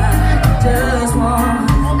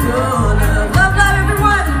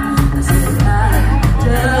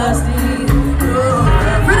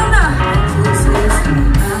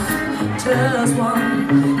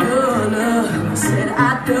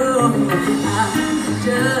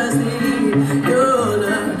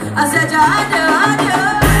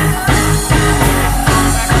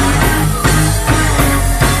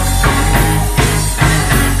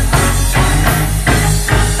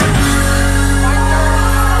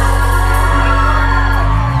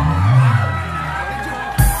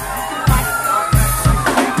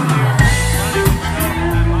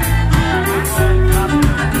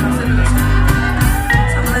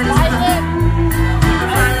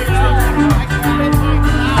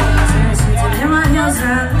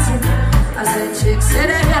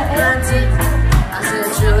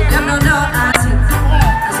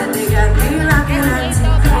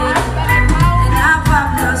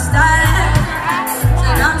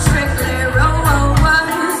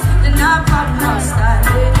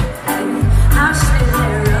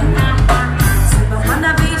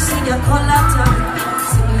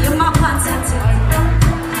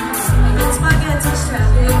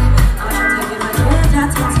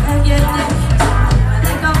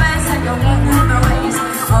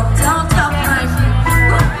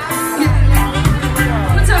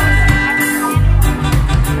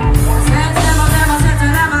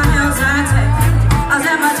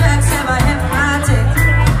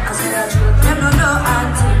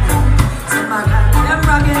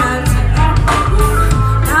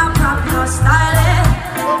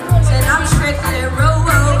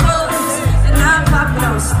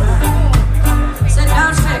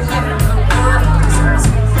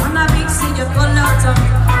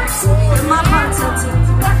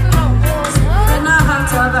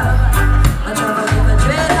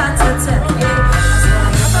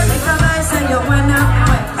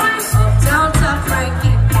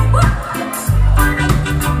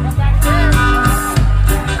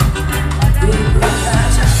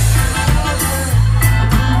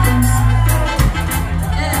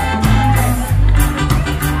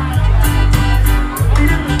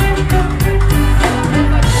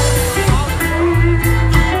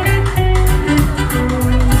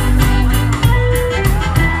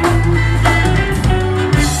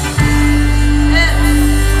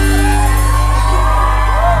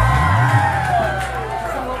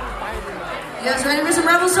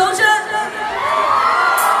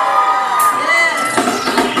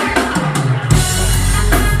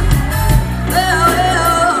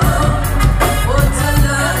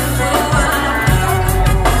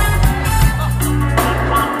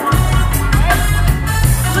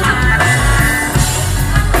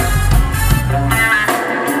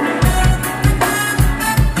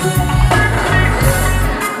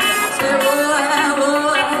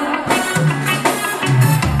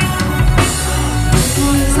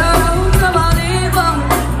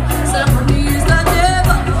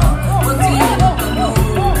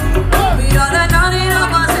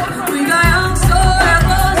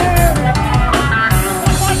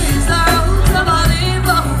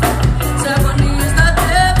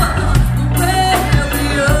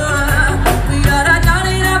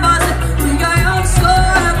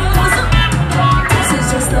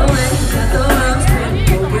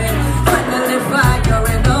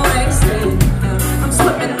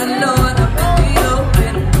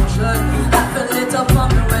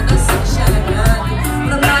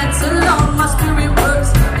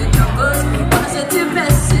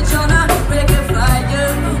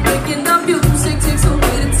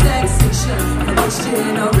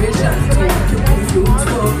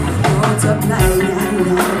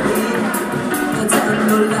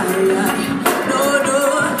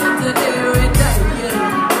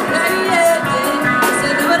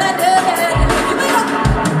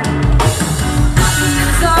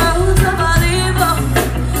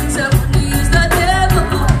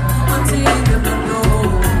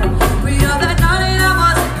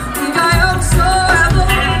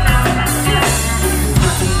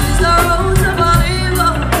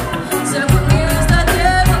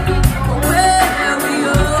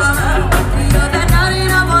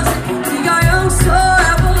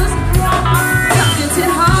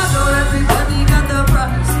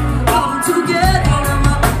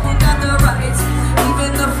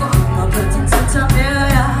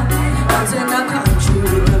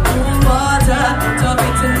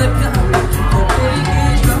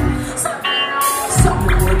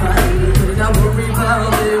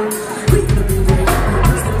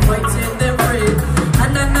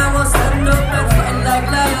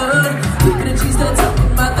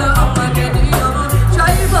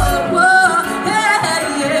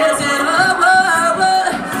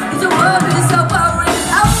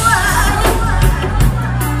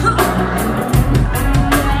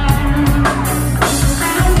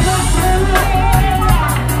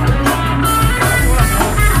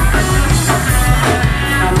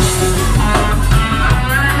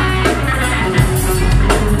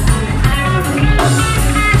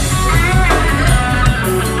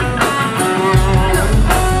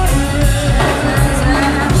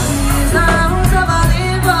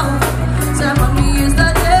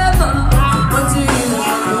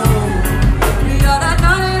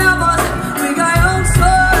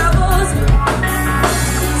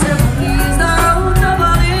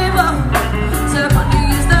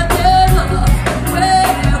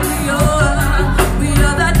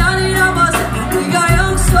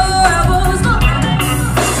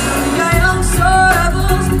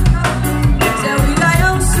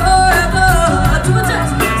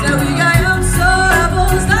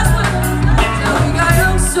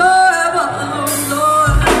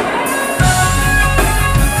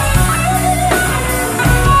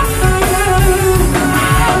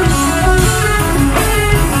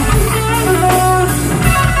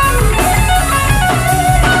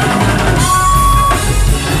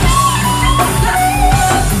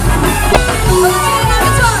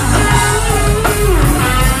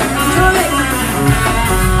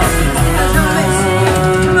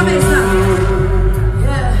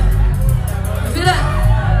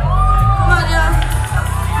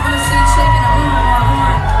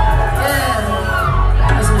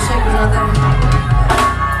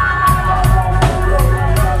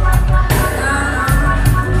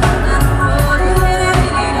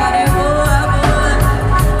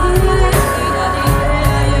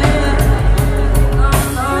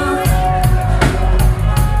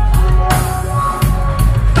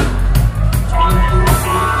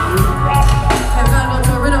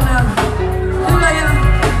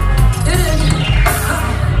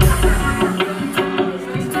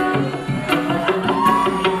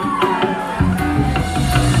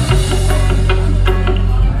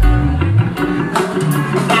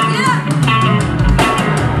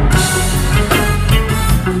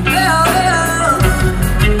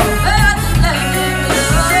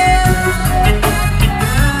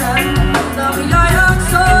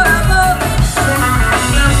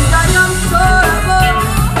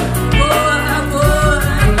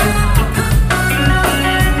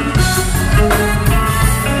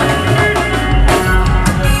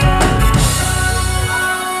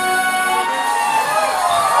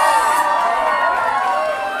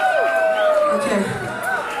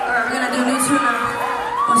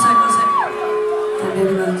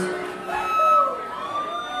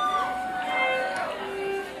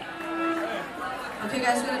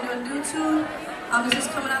 song. This is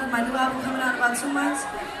coming out of my new album coming out in about 2 months.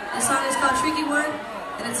 This song is called Tricky One,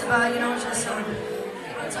 and it's about, just to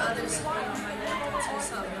others, to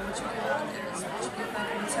yourself, what you give out there is what you get back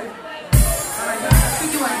in return. Alright,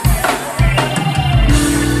 Tricky One.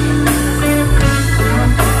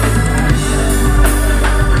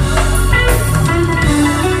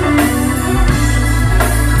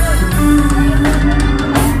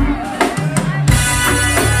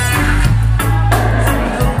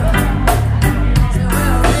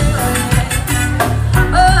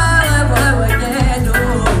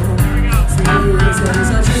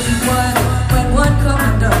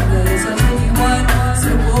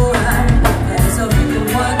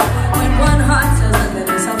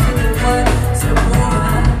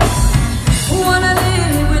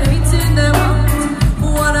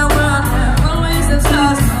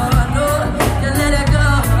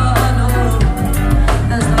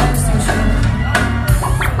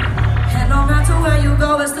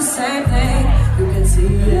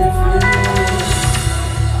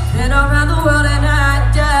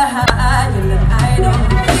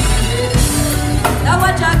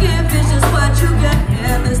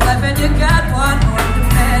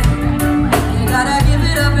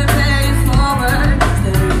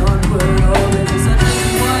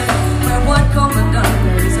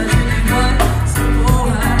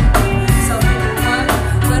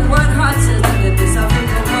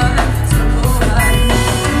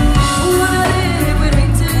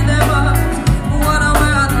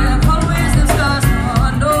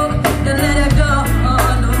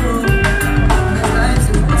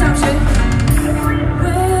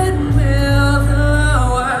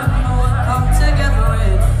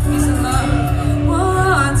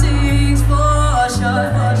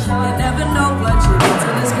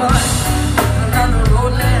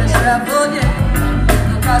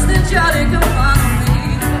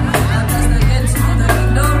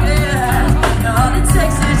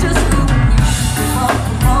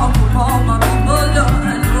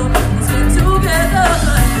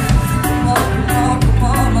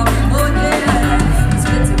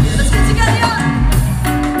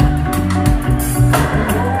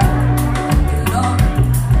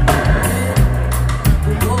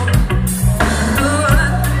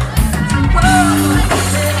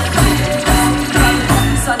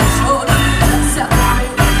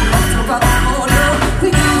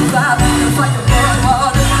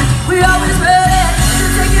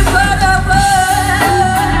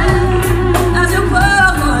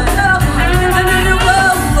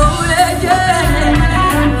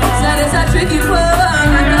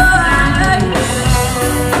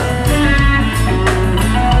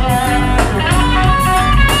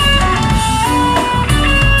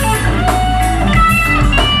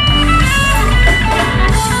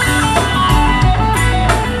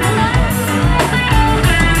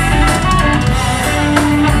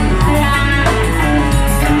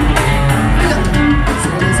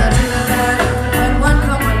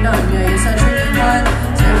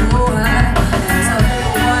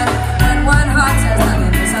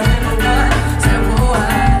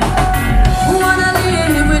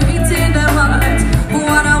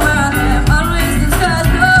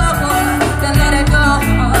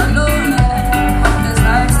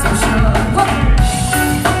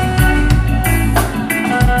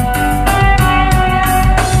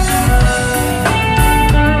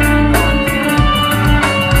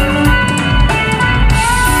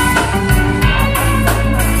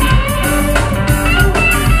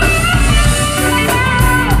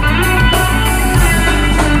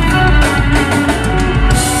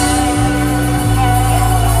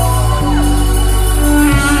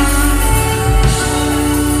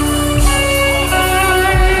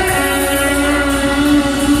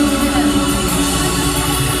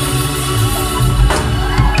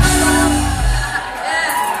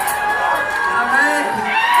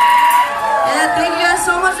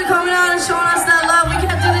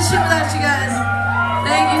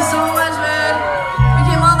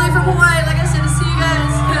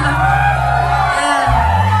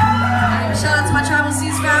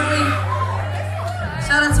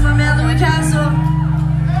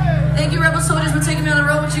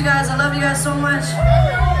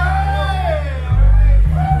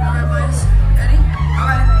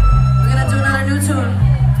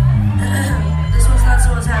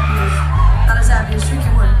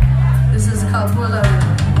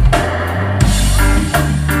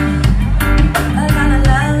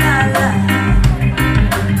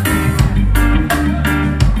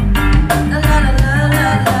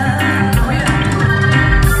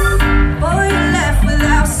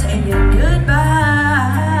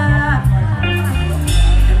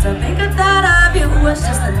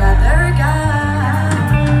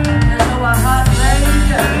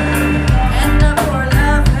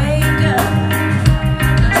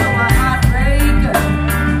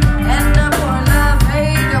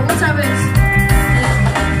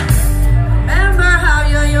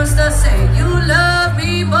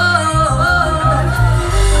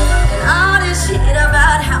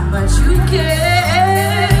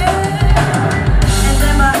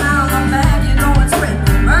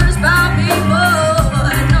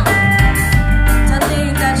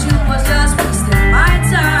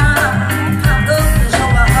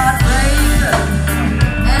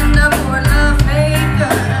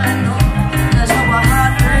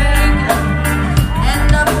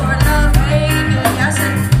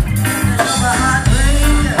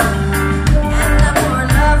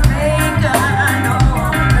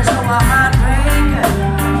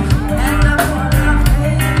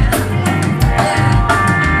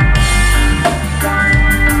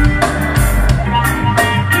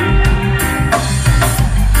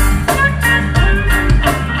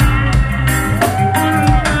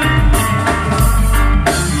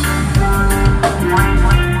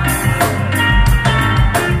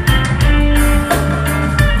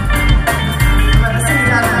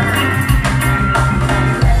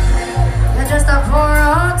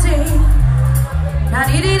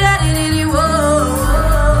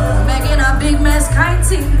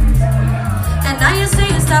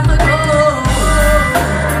 time to go.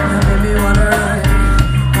 You make me wanna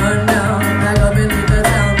run down, back up into the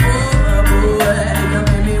town. Boy, you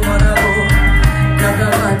make me wanna go. Grab the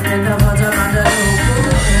bike and the motor around the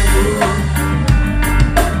loop.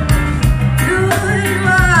 You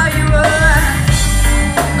are.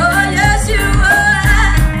 Oh yes, you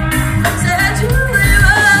are. Said you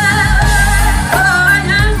are. Oh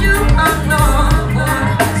yes, you are. No,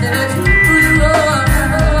 said you are.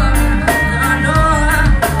 No,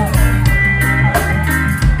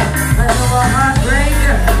 but you're a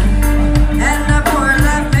heartbreaker and a poor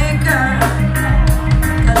love maker.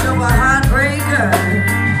 'Cause you're a heartbreaker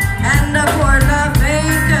and a poor love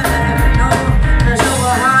maker. No, 'cause you're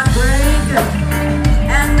a heartbreaker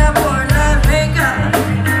and a poor love maker.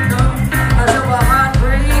 No, 'cause you're a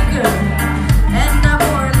heartbreaker and a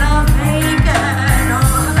poor love maker. No.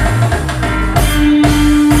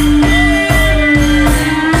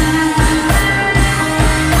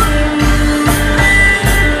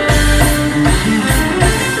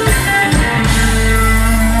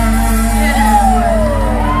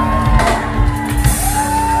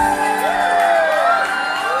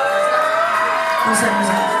 One second.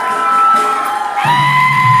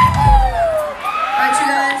 Alright, you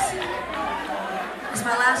guys. It's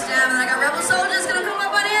my last jam, and I got Rebel Soldiers gonna come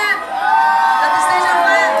up on here. Let the stage on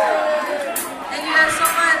fire. Thank you guys so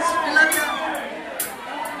much. We love you.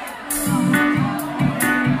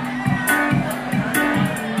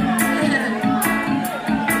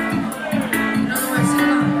 You know the words, sing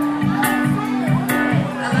along.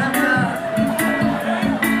 I love you.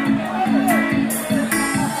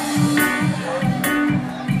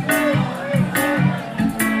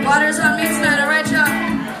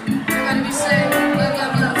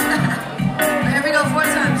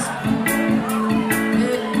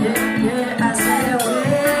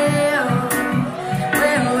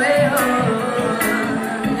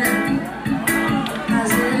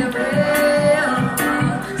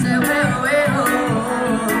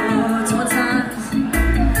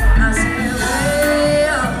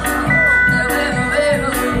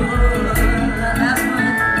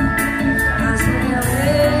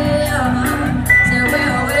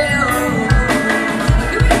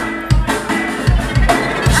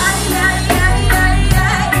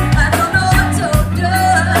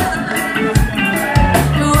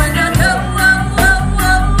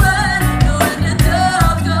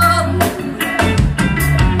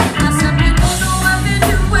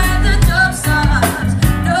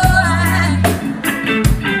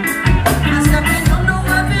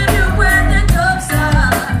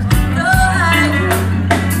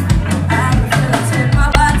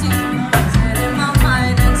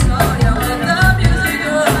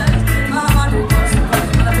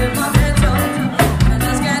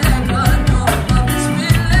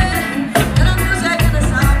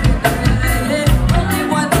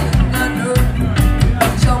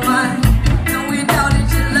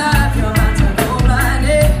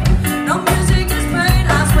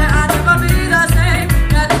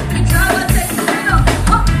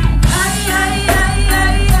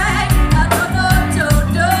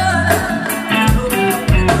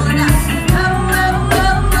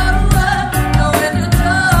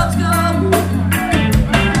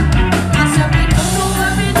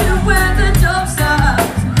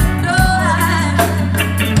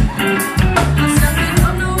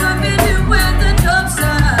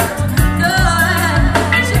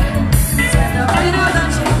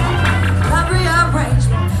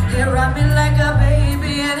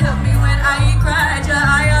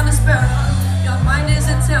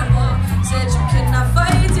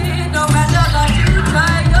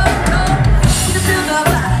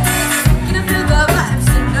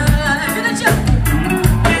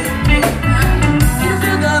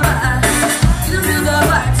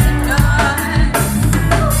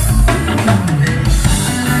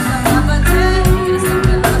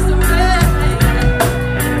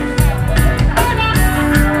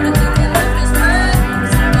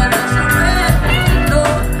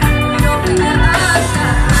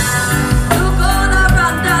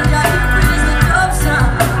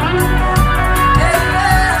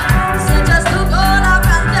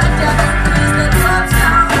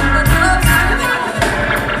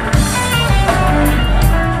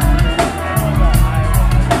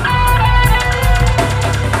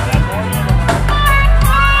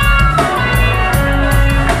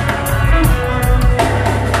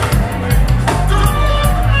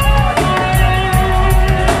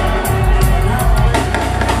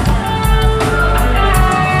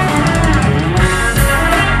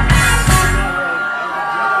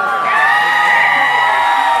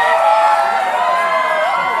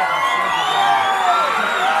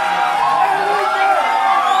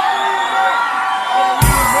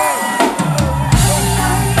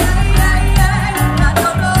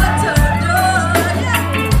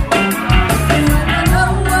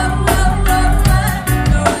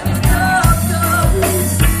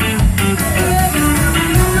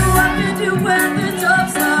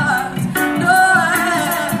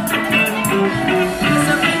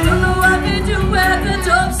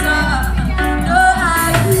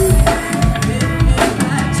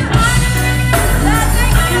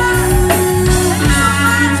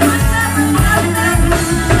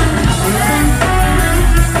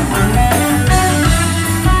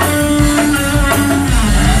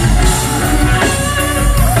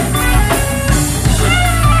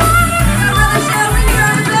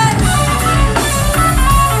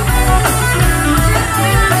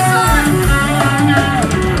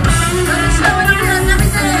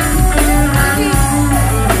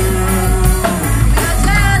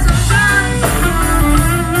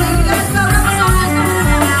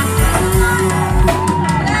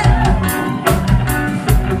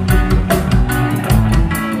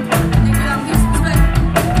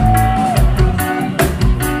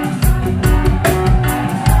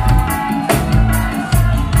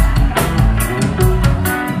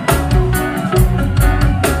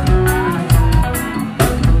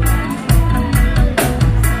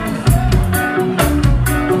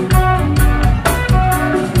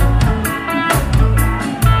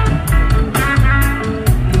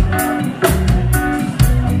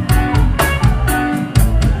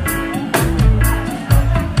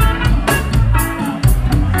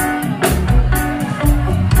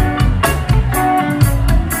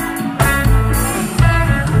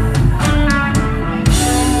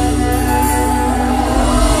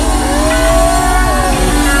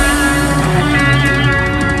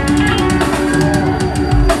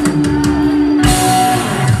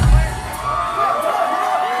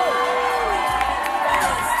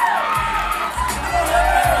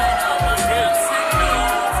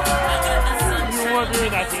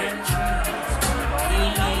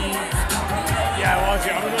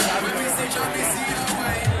 Yeah.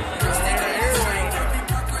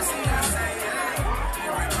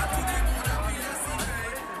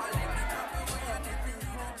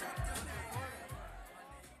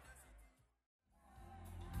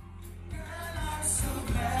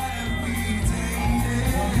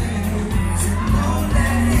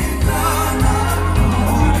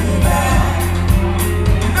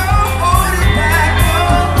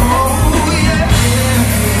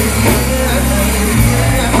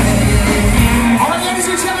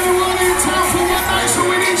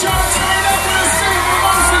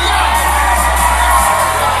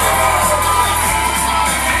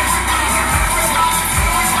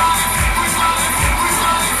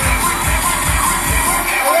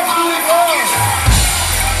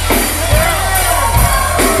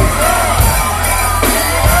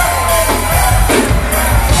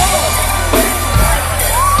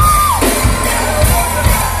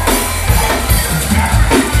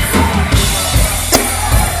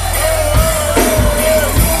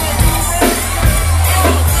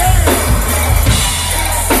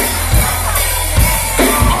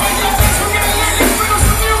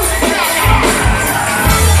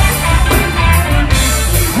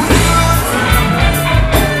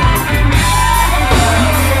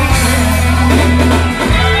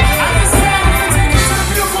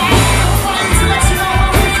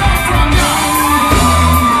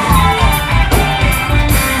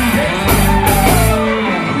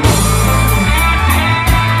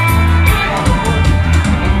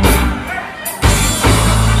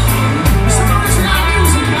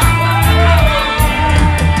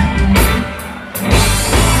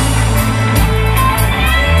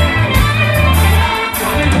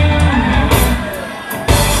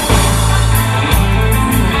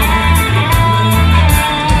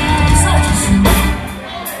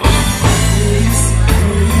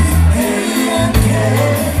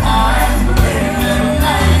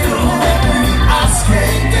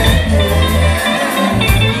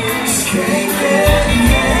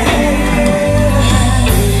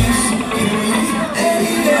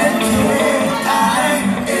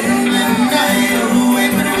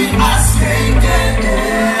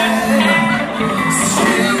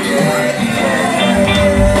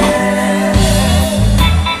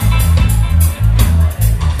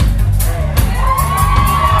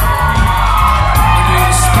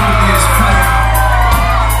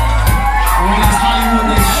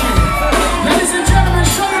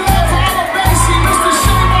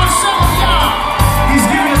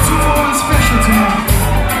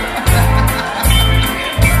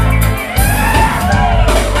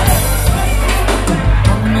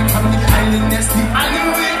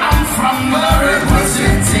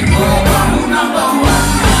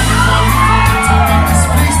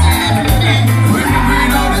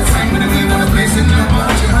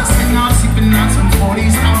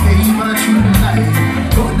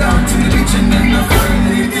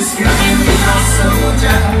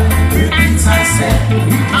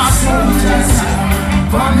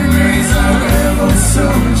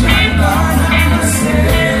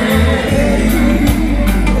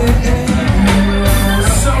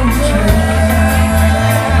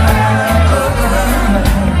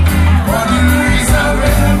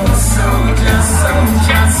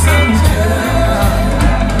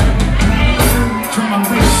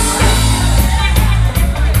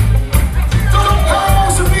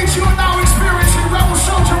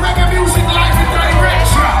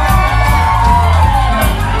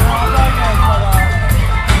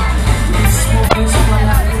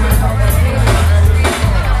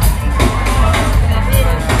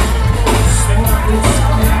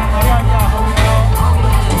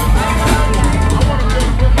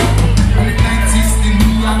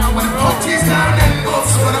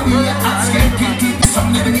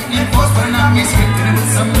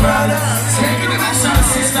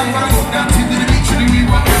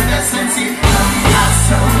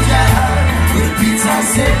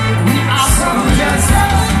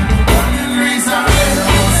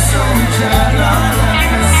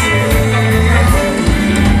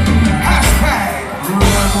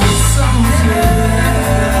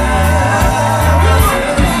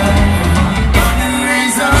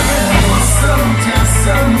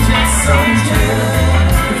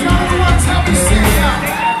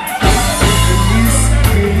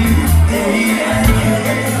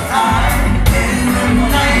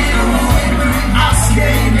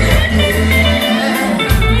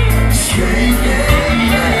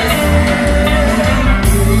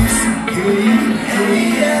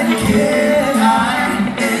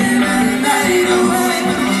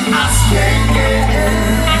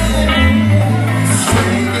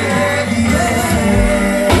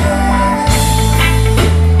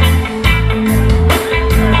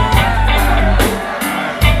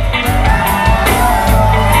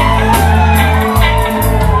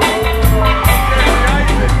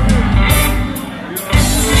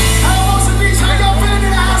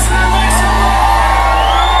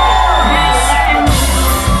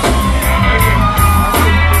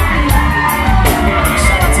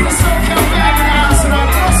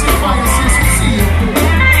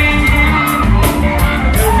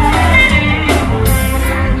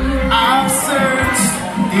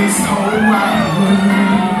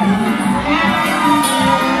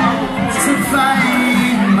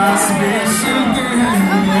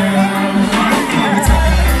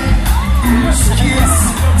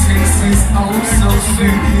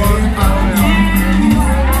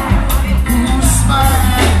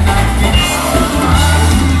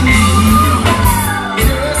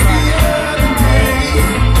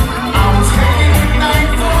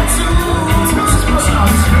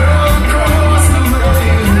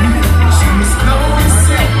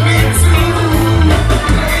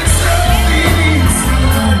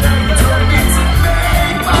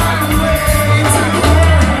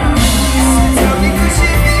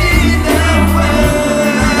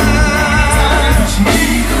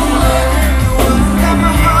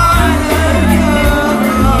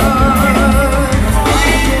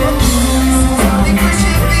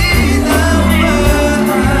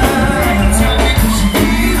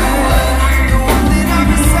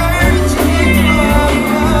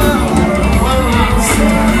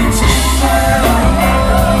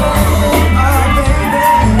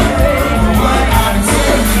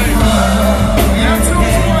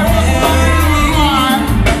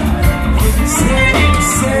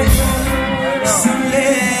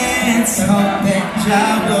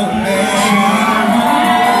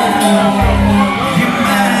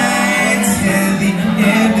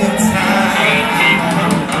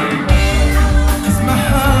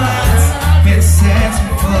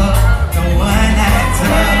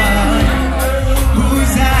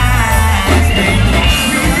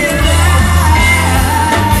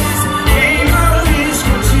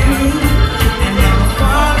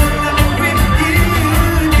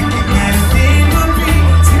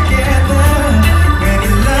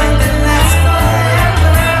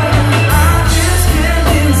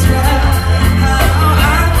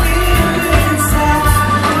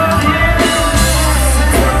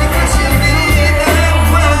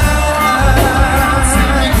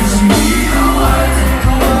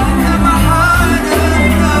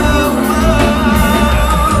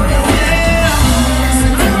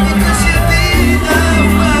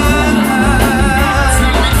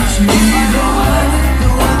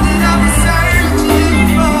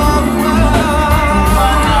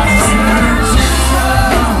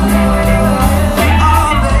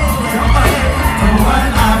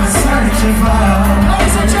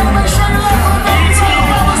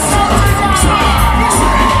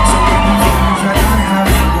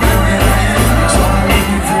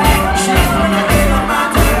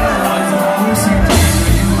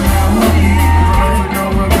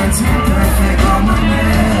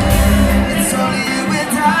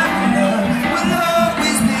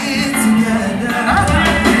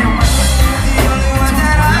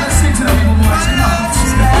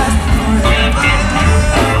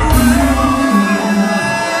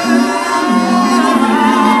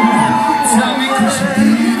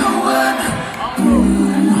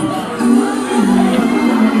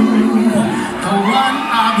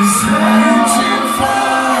 Sorry.